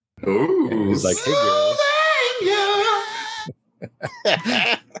smoothie. Ooh. And he's like, hey, girls.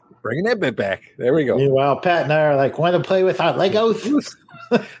 Bringing that bit back. There we go. Meanwhile, Pat and I are like, want to play with our Legos?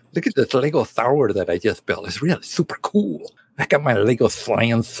 Look at this Lego Thor that I just built. It's really super cool. I got my Lego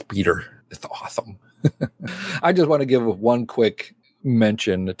flying speeder. It's awesome. I just want to give one quick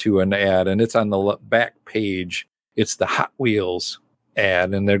mention to an ad, and it's on the back page. It's the Hot Wheels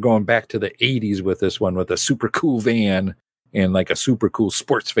ad, and they're going back to the 80s with this one, with a super cool van. and like a super cool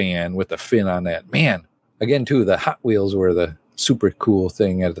sports van with a fin on that. Man, again, too, the Hot Wheels were the super cool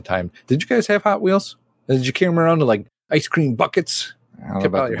thing at the time. Did you guys have Hot Wheels? Did you carry them around to like ice cream buckets? I don't know Kept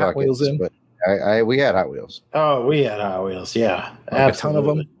about all the your Hot Wheels in? but we had Hot Wheels. Oh, we had Hot Wheels. Yeah. Like a ton of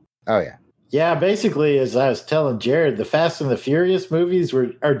them? Oh, yeah. Yeah, basically, as I was telling Jared, the Fast and the Furious movies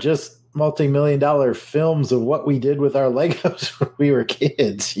are just multi-million-dollar films of what we did with our Legos when we were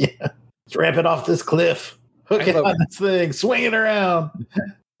kids. Yeah. Let's ramp it off this cliff. Hook it on this thing. Swing it around.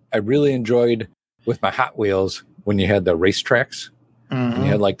 I really enjoyed with my Hot Wheels when you had the race tracks. And you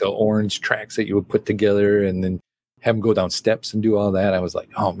had like the orange tracks that you would put together and then have them go down steps and do all that. I was like,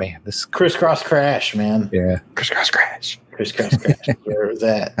 oh, man. This Crisscross Crash, man. Yeah. Crisscross Crash. Crisscross Crash. Where was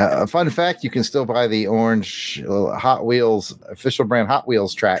that? A fun fact, you can still buy the orange Hot Wheels, official brand Hot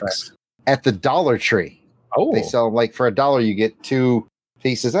Wheels tracks at the Dollar Tree. Oh. They sell, like, for $1, you get 2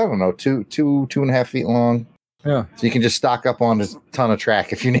 pieces, I don't know, 2.5 feet long. Yeah. So you can just stock up on a ton of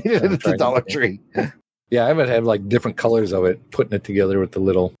track if you need it at the Dollar Tree. Yeah, I would have like different colors of it, putting it together with the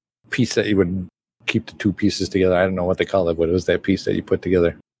little piece that you would keep the 2 pieces together. I don't know what they call it, but it was that piece that you put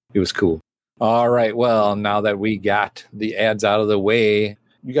together. It was cool. All right. Well, now that we got the ads out of the way,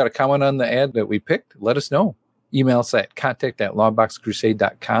 you got a comment on the ad that we picked? Let us know. Email us at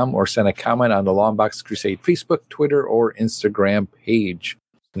contact@longboxcrusade.com or send a comment on the Longbox Crusade Facebook, Twitter, or Instagram page.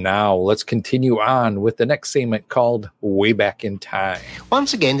 Now, let's continue on with the next segment called Way Back in Time.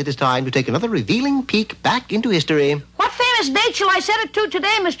 Once again, it is time to take another revealing peek back into history. What famous date shall I set it to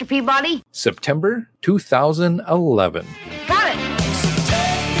today, Mr. Peabody? September 2011. Got it.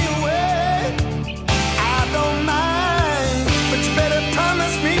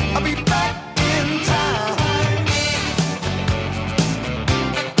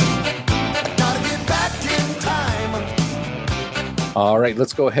 All right,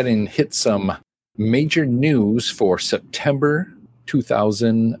 let's go ahead and hit some major news for September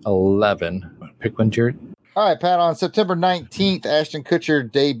 2011. Pick one, Jared. All right, Pat, on September 19th, Ashton Kutcher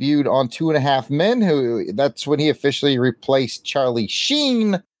debuted on 2.5 Men, that's when he officially replaced Charlie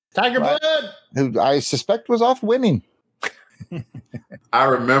Sheen. Tiger Blood! Who I suspect was off winning. I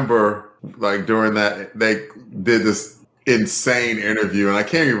remember, like, during that, they did this insane interview, and I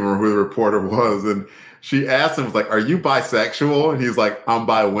can't even remember who the reporter was, and she asked him, like, are you bisexual? And he's like, I'm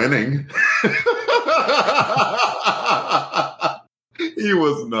bi winning. He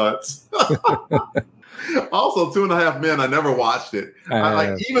was nuts. Also, 2.5 Men, I never watched it. I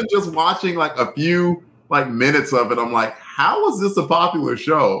like even just watching like a few like minutes of it, I'm like, how is this a popular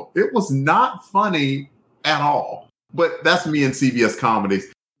show? It was not funny at all. But that's me and CBS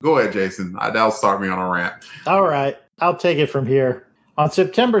comedies. Go ahead, Jason. That'll start me on a rant. All right. I'll take it from here. On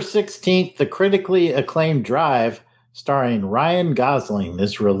September 16th, the critically acclaimed Drive, starring Ryan Gosling,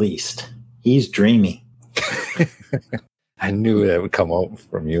 is released. He's dreamy. I knew that would come out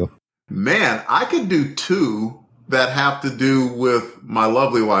from you. Man, I could do 2 that have to do with my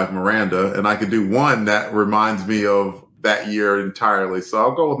lovely wife, Miranda, and I could do 1 that reminds me of that year entirely. So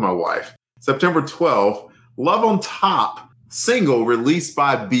I'll go with my wife. September 12th, Love on Top, single released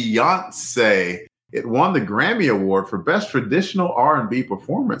by Beyonce. It won the Grammy Award for Best Traditional R&B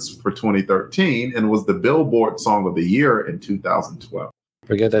Performance for 2013 and was the Billboard Song of the Year in 2012.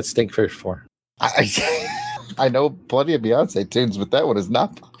 Forget that Stinkfish for. I know plenty of Beyonce tunes, but that one is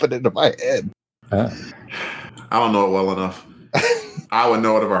not popping into my head. I don't know it well enough. I would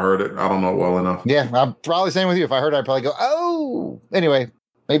know it if I heard it. I don't know it well enough. Yeah, I'm probably the same with you. If I heard it, I'd probably go, oh. Anyway,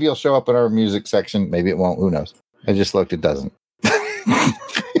 maybe it'll show up in our music section. Maybe it won't. Who knows? I just looked. It doesn't.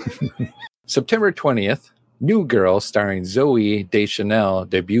 September 20th, New Girl starring Zooey Deschanel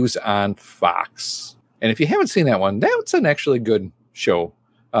debuts on Fox. And if you haven't seen that one, that's an actually good show.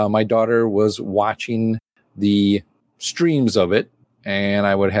 My daughter was watching the streams of it, and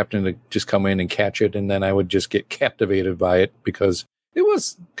I would happen to just come in and catch it, and then I would just get captivated by it because it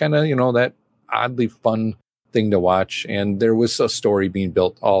was kind of, that oddly fun thing to watch, and there was a story being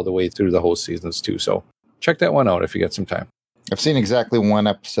built all the way through the whole seasons too. So check that one out if you get some time. I've seen exactly 1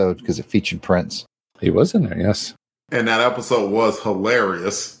 episode because it featured Prince. He was in there, yes. And that episode was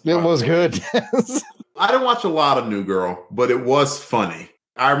hilarious. It was good. I didn't watch a lot of New Girl, but it was funny.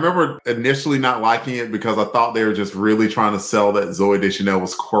 I remember initially not liking it because I thought they were just really trying to sell that Zooey Deschanel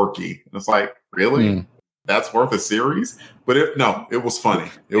was quirky. And it's like, really? That's worth a series? But it was funny.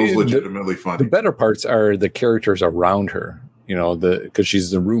 It was legitimately funny. The better parts are the characters around her, because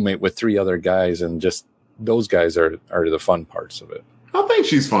she's the roommate with 3 other guys, and just those guys are the fun parts of it. I think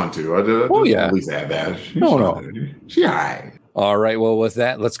she's fun too. I just at least add that. She's all right. All right. Well, with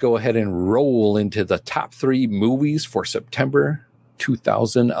that, let's go ahead and roll into the top 3 movies for September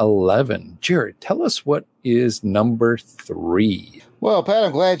 2011. Jared, tell us what is number 3? Well, Pat,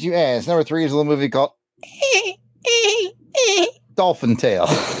 I'm glad you asked. Number 3 is a little movie called Dolphin Tale.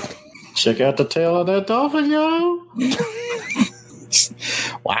 Check out the tail of that dolphin, yo.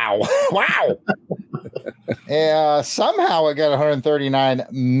 Wow. Somehow it got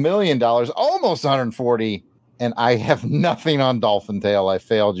 $139 million, almost 140, and I have nothing on Dolphin Tale. I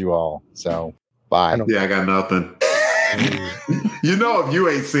failed you all. So, bye. I got nothing. You know, if you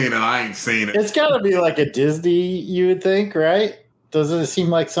ain't seen it, I ain't seen it. It's got to be like a Disney, you would think, right? Doesn't it seem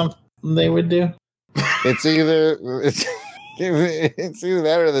like something they would do? It's either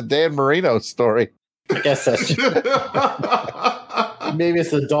that or the Dan Marino story. I guess that's maybe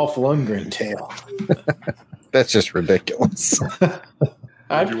it's the Dolph Lundgren tale. That's just ridiculous.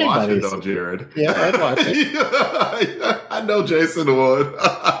 Would you watch it though, Jared? Yeah, I'd watch it. I know Jason would.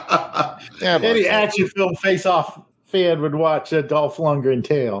 Any action film face-off fan would watch a Dolph Lundgren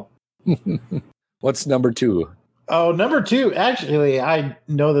tale. What's number 2? Oh, number 2. Actually, I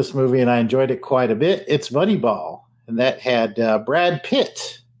know this movie and I enjoyed it quite a bit. It's Moneyball, and that had Brad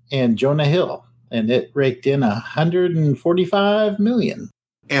Pitt and Jonah Hill, and it raked in $145 million.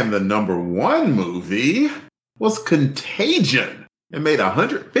 And the number 1 movie was Contagion. It made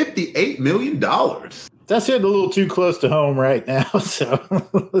 $158 million. That's hitting a little too close to home right now, so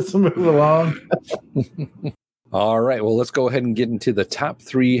let's move along. All right, well, let's go ahead and get into the top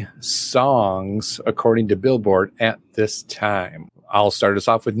 3 songs according to Billboard at this time. I'll start us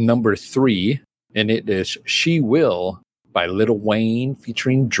off with number 3, and it is She Will by Lil Wayne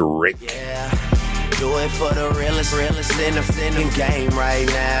featuring Drake. Yeah, do it for the realest in the game right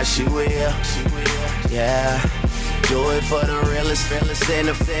now. She will, yeah. Do it for the realest in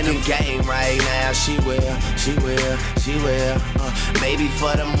the game right now. She will. Maybe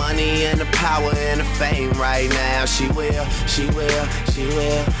for the money and the power and the fame right now. She will.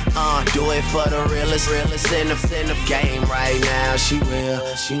 Do it for the realest in the game right now. She will.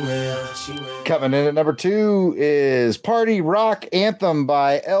 Coming in at number 2 is Party Rock Anthem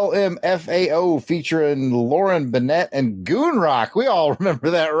by LMFAO featuring Lauren Bennett and Goon Rock. We all remember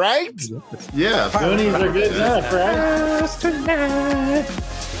that, right? Yeah. Goonies are good enough, right? Tonight.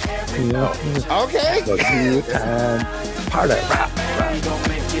 Okay. Good time. Party rock.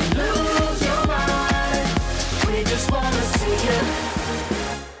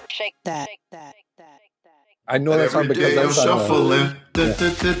 Shake that. I know that song because I'm that's on shuffling.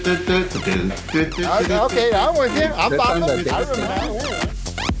 Okay, I'm with you. I'm That's on following. the I dance remember that.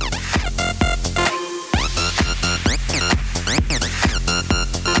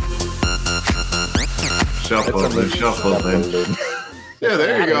 Shuffling. Yeah,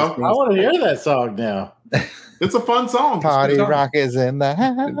 there you go. I want to hear that song now. It's a fun song. Party Rock is in the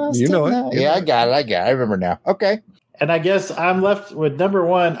house. You know it. tonight. Yeah, I got it. I remember now. Okay. And I guess I'm left with number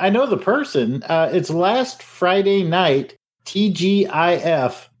 1. I know the person. It's Last Friday Night,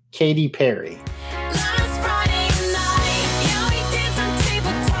 TGIF, Katy Perry.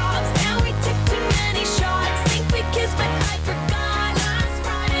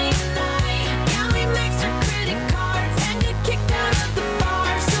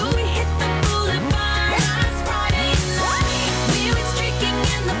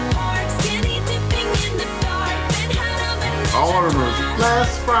 All I remember is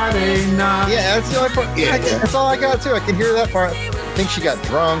Last Friday night. Yeah, that's the only part. Yeah. That's all I got too. I can hear that part. I think she got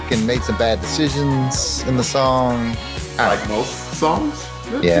drunk and made some bad decisions in the song. Like most songs.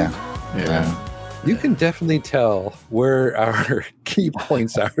 Yeah. You can definitely tell where our key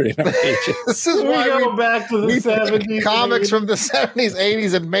points are in our pages. This is We why go back to the we 70s. comics from the 70s,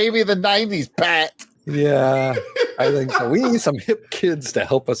 80s, and maybe the 90s, Pat. Yeah, I think so. We need some hip kids to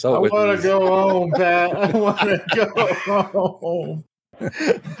help us out I with want to these. go home, Pat. I want to go home.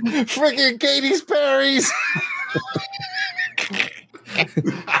 Freaking Katy Perry's.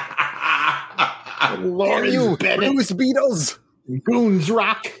 Lauren Bennett. Bruce Beatles. Goons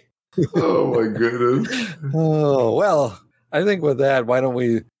Rock. Oh my goodness. Oh, well, I think with that, why don't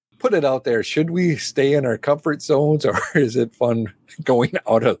we put it out there? Should we stay in our comfort zones, or is it fun going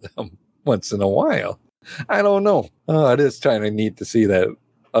out of them once in a while? I don't know. It is kind of neat to see that,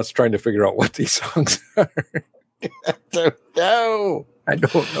 us trying to figure out what these songs are. I don't know. I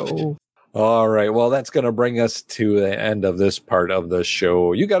don't know. All right. Well, that's going to bring us to the end of this part of the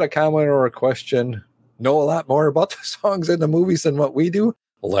show. You got a comment or a question? Know a lot more about the songs and the movies than what we do?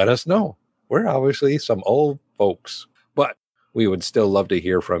 Let us know. We're obviously some old folks, but we would still love to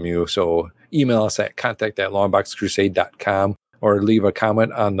hear from you. So email us at contact@longboxcrusade.com or leave a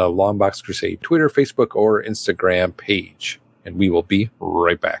comment on the Longbox Crusade Twitter, Facebook, or Instagram page. And we will be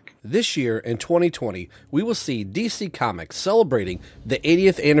right back. This year, in 2020, we will see DC Comics celebrating the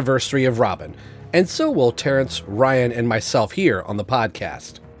 80th anniversary of Robin, And so will Terrence, Ryan, and myself here on the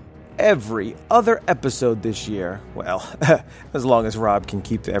podcast. Every other episode this year, well, as long as Rob can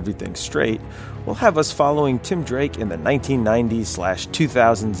keep everything straight, will have us following Tim Drake in the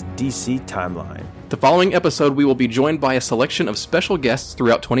 1990s/2000s DC timeline. The following episode, we will be joined by a selection of special guests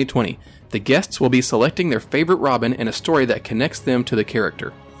throughout 2020. The guests will be selecting their favorite Robin and a story that connects them to the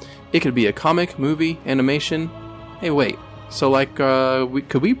character. It could be a comic, movie, animation. Hey, wait. So,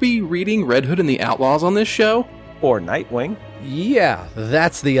 could we be reading Red Hood and the Outlaws on this show? Or Nightwing. Yeah,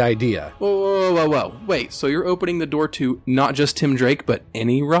 that's the idea. Whoa. Wait, so you're opening the door to not just Tim Drake, but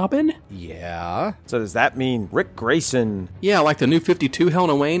any Robin? Yeah. So does that mean Rick Grayson? Yeah, like the New 52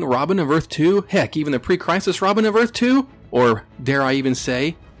 Helena Wayne, Robin of Earth 2, heck, even the pre-crisis Robin of Earth 2? Or, dare I even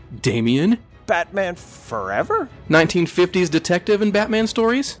say, Damian? Batman Forever? 1950s detective and Batman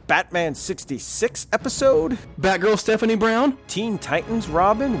stories? Batman 66 episode? Batgirl Stephanie Brown? Teen Titans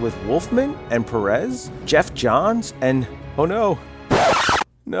Robin with Wolfman and Perez? Jeff Johns and... oh no.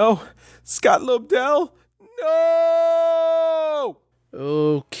 No. Scott Lobdell? No!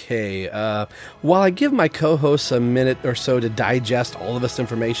 Okay, while I give my co-hosts a minute or so to digest all of this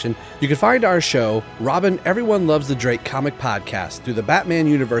information, you can find our show, Robin Everyone Loves the Drake Comic Podcast, through the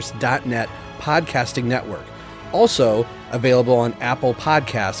BatmanUniverse.net podcasting network. Also available on Apple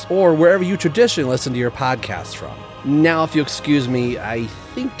Podcasts or wherever you traditionally listen to your podcasts from. Now, if you'll excuse me, I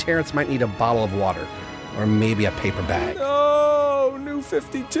think Terrence might need a bottle of water or maybe a paper bag. No, New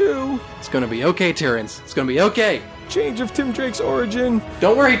 52. It's gonna be okay, Terrence. It's gonna be okay. Change of Tim Drake's origin.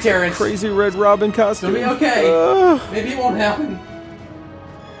 Don't worry, Terrence. Crazy Red Robin costume. It's gonna be okay. Maybe it won't happen.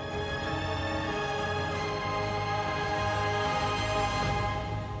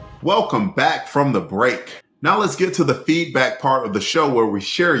 Welcome back from the break. Now let's get to the feedback part of the show where we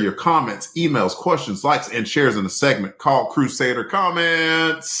share your comments, emails, questions, likes, and shares in a segment called Crusader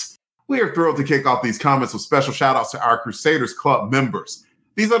Comments. We are thrilled to kick off these comments with special shout outs to our Crusaders Club members.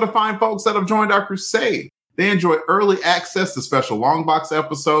 These are the fine folks that have joined our crusade. They enjoy early access to special Longbox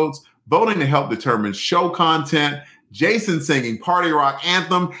episodes, voting to help determine show content, Jason singing Party Rock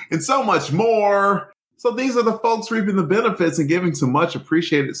Anthem, and so much more. So these are the folks reaping the benefits and giving some much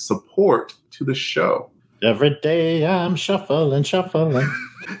appreciated support to the show. Every day I'm shuffling.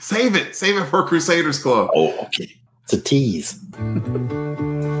 Save it for Crusaders Club. Oh, okay. It's a tease.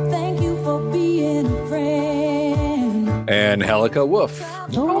 Thank you for being a friend. And Helica Wolf.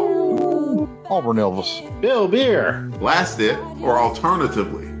 Auburn Elvis. Bill Beer. Blast it, or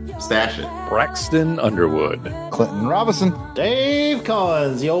alternatively, stash it. Braxton Underwood. Clinton Robinson. Dave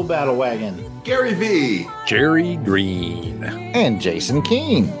Collins, the old battle wagon. Gary V. Jerry Green. And Jason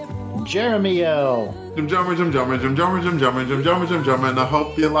Keene. Jeremy L. Jim Jarman. I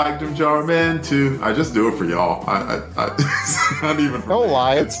hope you like Jim Jarman too. I just do it for y'all. I not even for Don't me.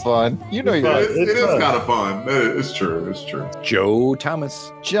 lie, it's fun. You know you're It is kind of fun. It's true. Joe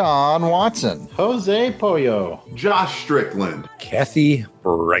Thomas. John Watson. Jose Pollo. Josh Strickland. Kathy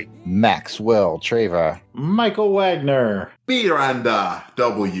Bright. Maxwell Treva. Michael Wagner. Miranda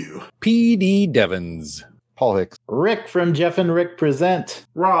W. P.D. Devons. Paul Hicks. Rick from Jeff and Rick Present.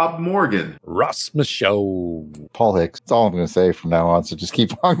 Rob Morgan. Ross Michaud. Paul Hicks. That's all I'm going to say from now on, so just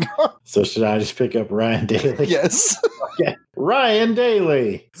keep on going. So should I just pick up Ryan Daly? Yes. Okay. Ryan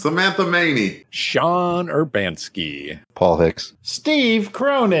Daly. Samantha Maney. Sean Urbanski. Paul Hicks. Steve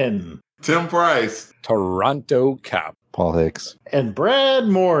Cronin. Tim Price. Toronto Cap. Paul Hicks. And Brad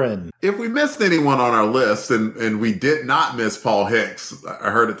Morin. If we missed anyone on our list, and we did not miss Paul Hicks, I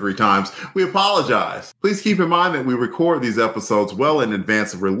heard it 3 times, we apologize. Please keep in mind that we record these episodes well in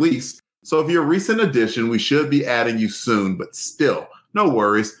advance of release, so if you're a recent addition, we should be adding you soon, but still, no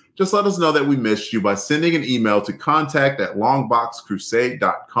worries. Just let us know that we missed you by sending an email to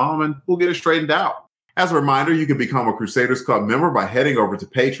contact@longboxcrusade.com, and we'll get it straightened out. As a reminder, you can become a Crusaders Club member by heading over to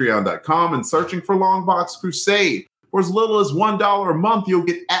patreon.com and searching for Longbox Crusade. For as little as $1 a month, you'll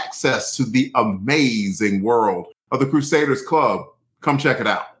get access to the amazing world of the Crusaders Club. Come check it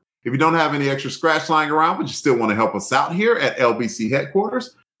out. If you don't have any extra scratch lying around, but you still want to help us out here at LBC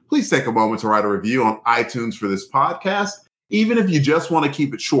headquarters, please take a moment to write a review on iTunes for this podcast. Even if you just want to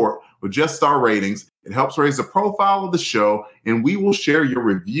keep it short with just star ratings, it helps raise the profile of the show, and we will share your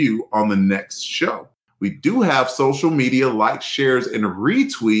review on the next show. We do have social media likes, shares, and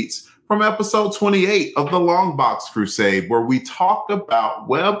retweets from episode 28 of the Longbox Crusade, where we talked about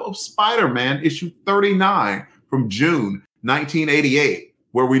Web of Spider-Man issue 39 from June 1988,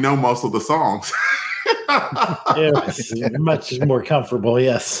 where we know most of the songs. Yes, much more comfortable,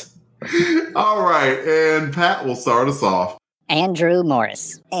 yes. All right, and Pat will start us off. Andrew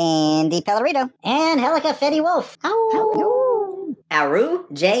Morris. Andy Pellerito. And Helica Fetty Wolf. Aru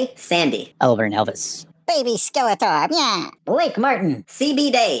J. Sandy. Over in Elvis. Baby Skeletor, yeah. Blake Martin.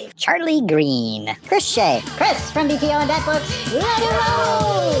 CB Dave. Charlie Green. Chris Shea. Chris from BTO and Dat Books. Let it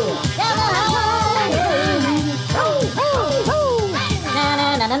roll! Down the highway!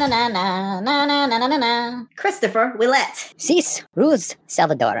 Na-na-na-na-na-na-na-na-na-na-na. Christopher Willett. Cis Ruz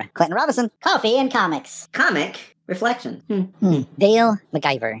Salvador. Clinton Robinson. Coffee and Comics. Comic Reflection. Dale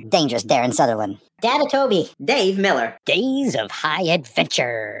MacGyver. Dangerous Darren Sutherland. Dada Toby. Dave Miller. Days of High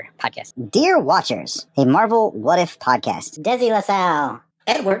Adventure podcast. Dear Watchers, a Marvel What If podcast. Desi LaSalle.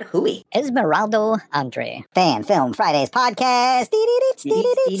 Edward Huey. Esmeraldo Andre. Fan Film Fridays podcast.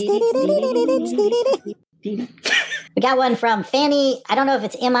 We got one from Fanny. I don't know if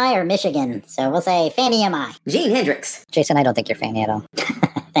it's MI or Michigan, so we'll say Fanny MI. Gene Hendricks. Jason, I don't think you're Fanny at all.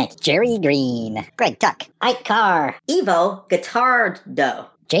 Thanks. Jerry Green. Greg Tuck. Ike Carr. Evo Guitardo.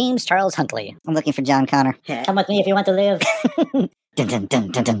 James Charles Huntley. I'm looking for John Connor. Come with me if you want to live. Dun, dun,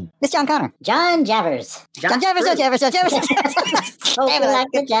 dun, dun, dun. Miss John Connor. John Javers. John Javers. Damn it,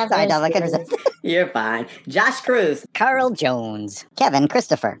 Sorry, Dom, I couldn't resist. You're fine. Josh Cruz. Carl Jones. Kevin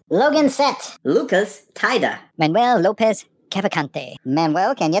Christopher. Logan Sett. Lucas Tida. Manuel Lopez Cavalcante.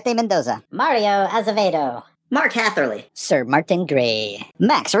 Manuel Cañete Mendoza. Mario Azevedo. Mark Hatherley. Sir Martin Gray.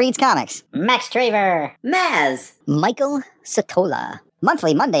 Max Reads Comics. Max Traver. Maz. Michael Satola.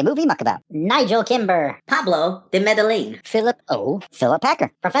 Monthly Monday Movie Muckabout. Nigel Kimber. Pablo de Medellin. Philip O. Philip Packer.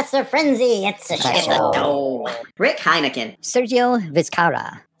 Professor Frenzy. It's a show. Rick Heineken. Sergio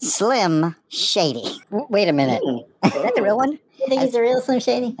Vizcarra. Slim Shady. Wait a minute. Is that the real one? You think he's a real Slim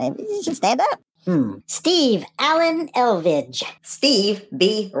Shady? You should stand up. Steve Allen Elvidge. Steve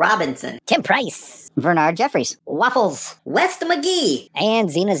B. Robinson. Tim Price. Bernard Jeffries. Waffles. West McGee. And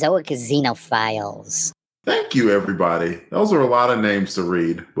Xenozoic Xenophiles. Thank you, everybody. Those are a lot of names to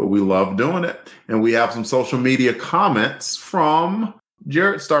read, but we love doing it. And we have some social media comments from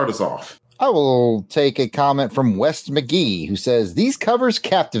Jared. Start us off. I will take a comment from West McGee, who says, "These covers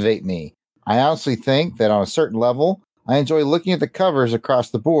captivate me. I honestly think that on a certain level, I enjoy looking at the covers across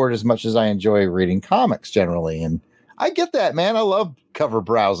the board as much as I enjoy reading comics generally." And I get that, man. I love cover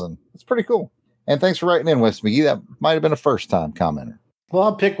browsing. It's pretty cool. And thanks for writing in, West McGee. That might have been a first-time commenter. Well,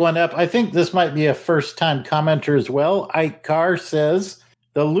 I'll pick one up. I think this might be a first-time commenter as well. Ike Carr says,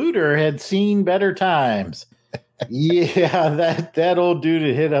 the looter had seen better times. Yeah, that old dude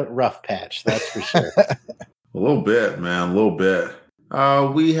had hit a rough patch, that's for sure. A little bit, man, a little bit.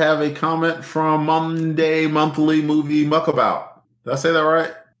 We have a comment from Monday Monthly Movie Muckabout. Did I say that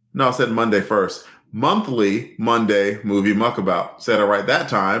right? No, I said Monday first. Monthly Monday Movie Muckabout. Said it right that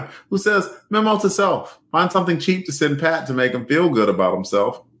time. Who says, memo to self. Find something cheap to send Pat to make him feel good about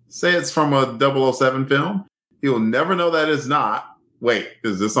himself. Say it's from a 007 film. He'll never know that it's not. Wait,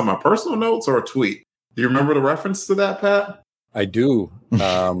 is this on my personal notes or a tweet? Do you remember the reference to that, Pat? I do.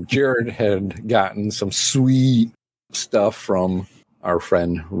 Jared had gotten some sweet stuff from our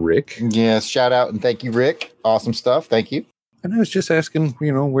friend Rick. Yes, shout out and thank you, Rick. Awesome stuff. Thank you. And I was just asking,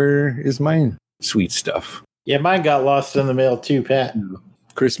 where is my sweet stuff? Yeah, mine got lost in the mail too, Pat.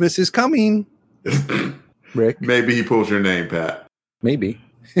 Christmas is coming. Rick. Maybe he pulls your name, Pat. Maybe.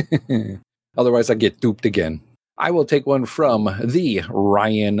 Otherwise, I get duped again. I will take one from the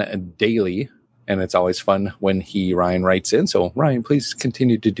Ryan Daly. And it's always fun when Ryan writes in. So, Ryan, please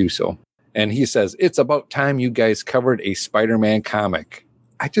continue to do so. And he says, it's about time you guys covered a Spider-Man comic.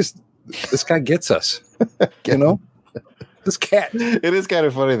 This guy gets us. This cat. It is kind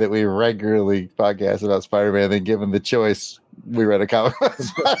of funny that we regularly podcast about Spider-Man, and then given the choice, we read a comic about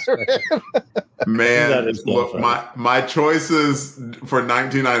Spider-Man. Man, look, my choices for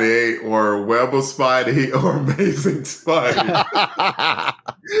 1998 were Web of Spidey or Amazing Spidey.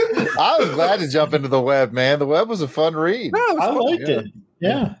 I was glad to jump into the Web, man. The Web was a fun read. I liked it.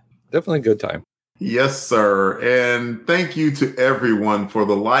 Yeah. Definitely a good time. Yes, sir. And thank you to everyone for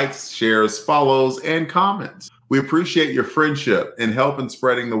the likes, shares, follows, and comments. We appreciate your friendship and help in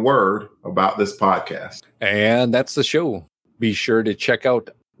spreading the word about this podcast. And that's the show. Be sure to check out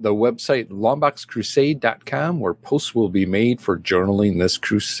the website longboxcrusade.com, where posts will be made for journaling this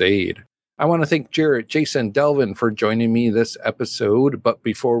crusade. I want to thank Jarrett, Jason, Delvin for joining me this episode. But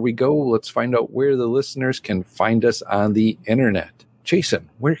before we go, let's find out where the listeners can find us on the internet. Jason,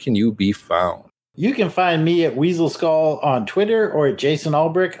 where can you be found? You can find me at Weasel Skull on Twitter or at Jason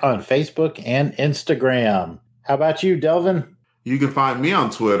Ulbrich on Facebook and Instagram. How about you, Delvin? You can find me on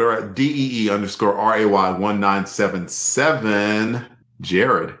Twitter at DEE_RAY1977.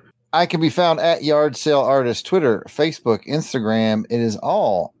 Jared. I can be found at Yard Sale Artist, Twitter, Facebook, Instagram. It is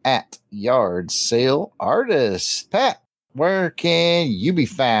all at Yard Sale Artist. Pat, where can you be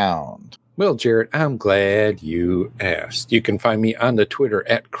found? Well, Jared, I'm glad you asked. You can find me on the Twitter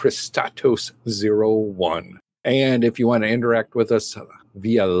at Christatos01. And if you want to interact with us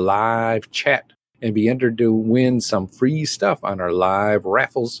via live chat and be entered to win some free stuff on our live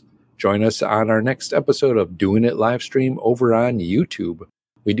raffles, join us on our next episode of Doing It live stream over on YouTube.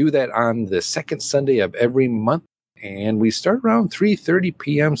 We do that on the second Sunday of every month, and we start around 3:30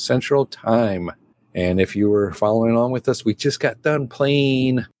 p.m. Central Time. And if you were following along with us, we just got done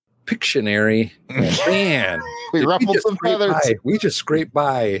playing Pictionary. And man, we ruffled some feathers. We just scraped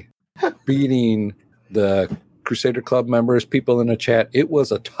by beating the Crusader Club members, people in the chat. It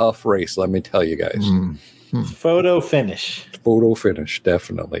was a tough race, let me tell you guys. Photo finish,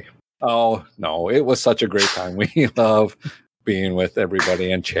 definitely. Oh, no, it was such a great time. We love being with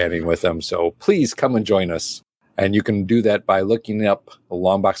everybody and chatting with them. So please come and join us. And you can do that by looking up the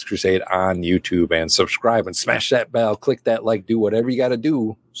Longbox Crusade on YouTube and subscribe and smash that bell, click that like, do whatever you got to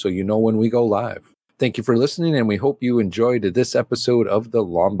do so you know when we go live. Thank you for listening, and we hope you enjoyed this episode of the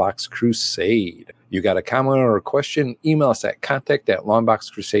Longbox Crusade. You got a comment or a question, email us at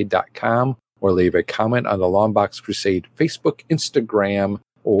contact@longboxcrusade.com or leave a comment on the Longbox Crusade Facebook, Instagram,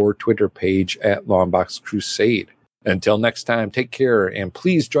 or Twitter page at Longbox Crusade. Until next time, take care, and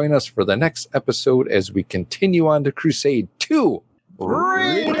please join us for the next episode as we continue on to Crusade 2.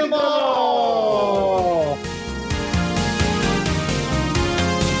 Read them all!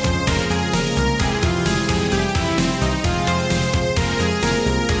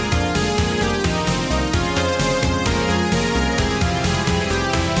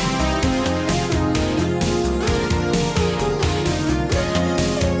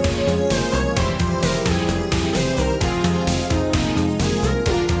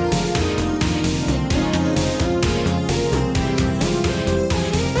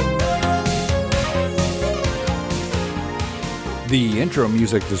 The intro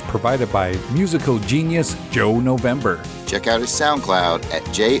music is provided by musical genius Joe November. Check out his SoundCloud at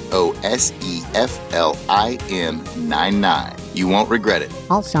JOSEFLIN99. You won't regret it.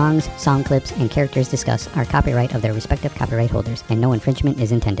 All songs, song clips, and characters discussed are copyright of their respective copyright holders, and no infringement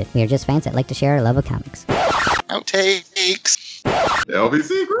is intended. We are just fans that like to share our love of comics. Outtakes.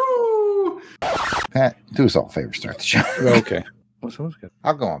 LBC crew. Pat, do us all a favor, start the show. Okay.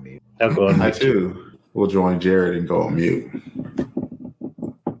 I'll go on mute. I too will join Jared and go on mute.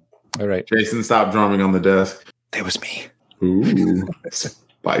 All right. Jason, stop drumming on the desk. That was me. Ooh,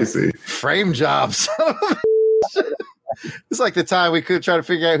 spicy. Frame jobs. It's like the time we could try to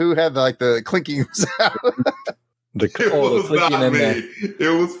figure out who had the clinking sound. It was not me.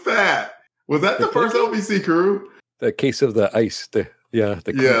 It was Pat. Was that the first LBC crew? The case of the ice. Yes,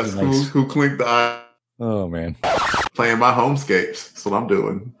 ice. Who clinked the ice? Oh, man. Playing my homescapes. That's what I'm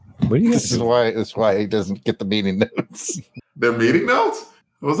doing. What do you This is why he doesn't get the meeting notes. Their meeting notes?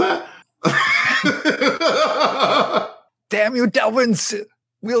 What was that? Damn you, Delvin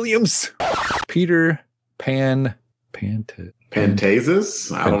Williams. Peter Pantazis?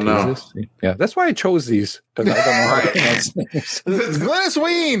 I don't know. Yeah, that's why I chose these. Because I don't know how to pronounce names. It's Glennis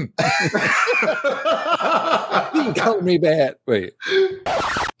Ween. You called me bad. Wait.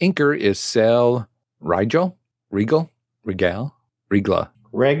 Inker is Sal Rigel? Regla? Regla?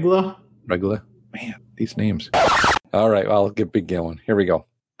 Man, these names. All right, well, I'll get big going. Here we go.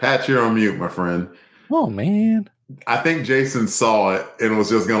 Pat, you're on mute, my friend. Oh, man. I think Jason saw it and was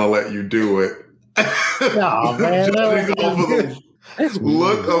just going to let you do it. No, man.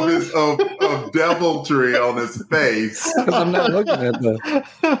 Look of his of deviltry on his face. I'm not looking at the.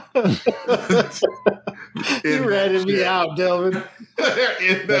 You ratted me out, Delvin. In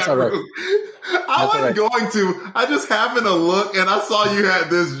that That's all right. room. I wasn't going to. I just happened to look and I saw you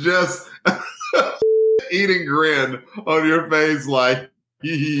had this just eating grin on your face, like.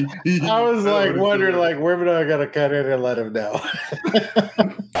 I was like wondering, where am I gonna cut in and let him know?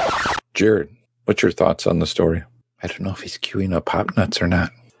 Jared, what's your thoughts on the story? I don't know if he's queuing up Pop Nuts or not.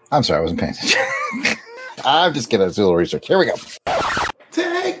 I'm sorry, I wasn't paying attention. I'm just getting a little research. Here we go.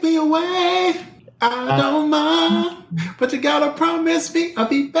 Take me away. I don't mind, but you gotta promise me I'll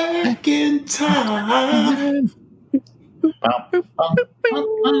be back in time.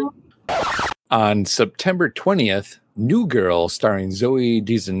 On September 20th, New Girl, starring Zoe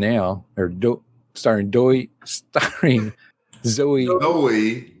Deschanel, starring Zoe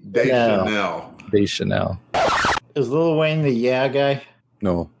Deschanel. Is Lil Wayne the guy?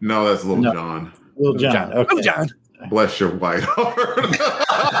 No, that's Lil Jon. Lil Jon. Okay. Lil Jon. Bless your white heart.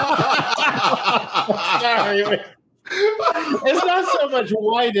 Sorry. It's not so much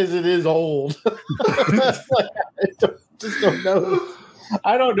white as it is old. I don't know.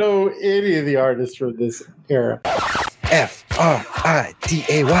 I don't know any of the artists from this era.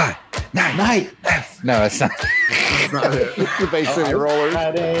 Friday. Night. No, that's not. That's not it. It's the Bay City Rollers.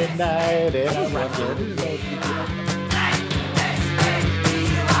 Friday night and I'm rocking.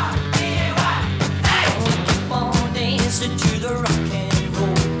 Keep on dancing to the rock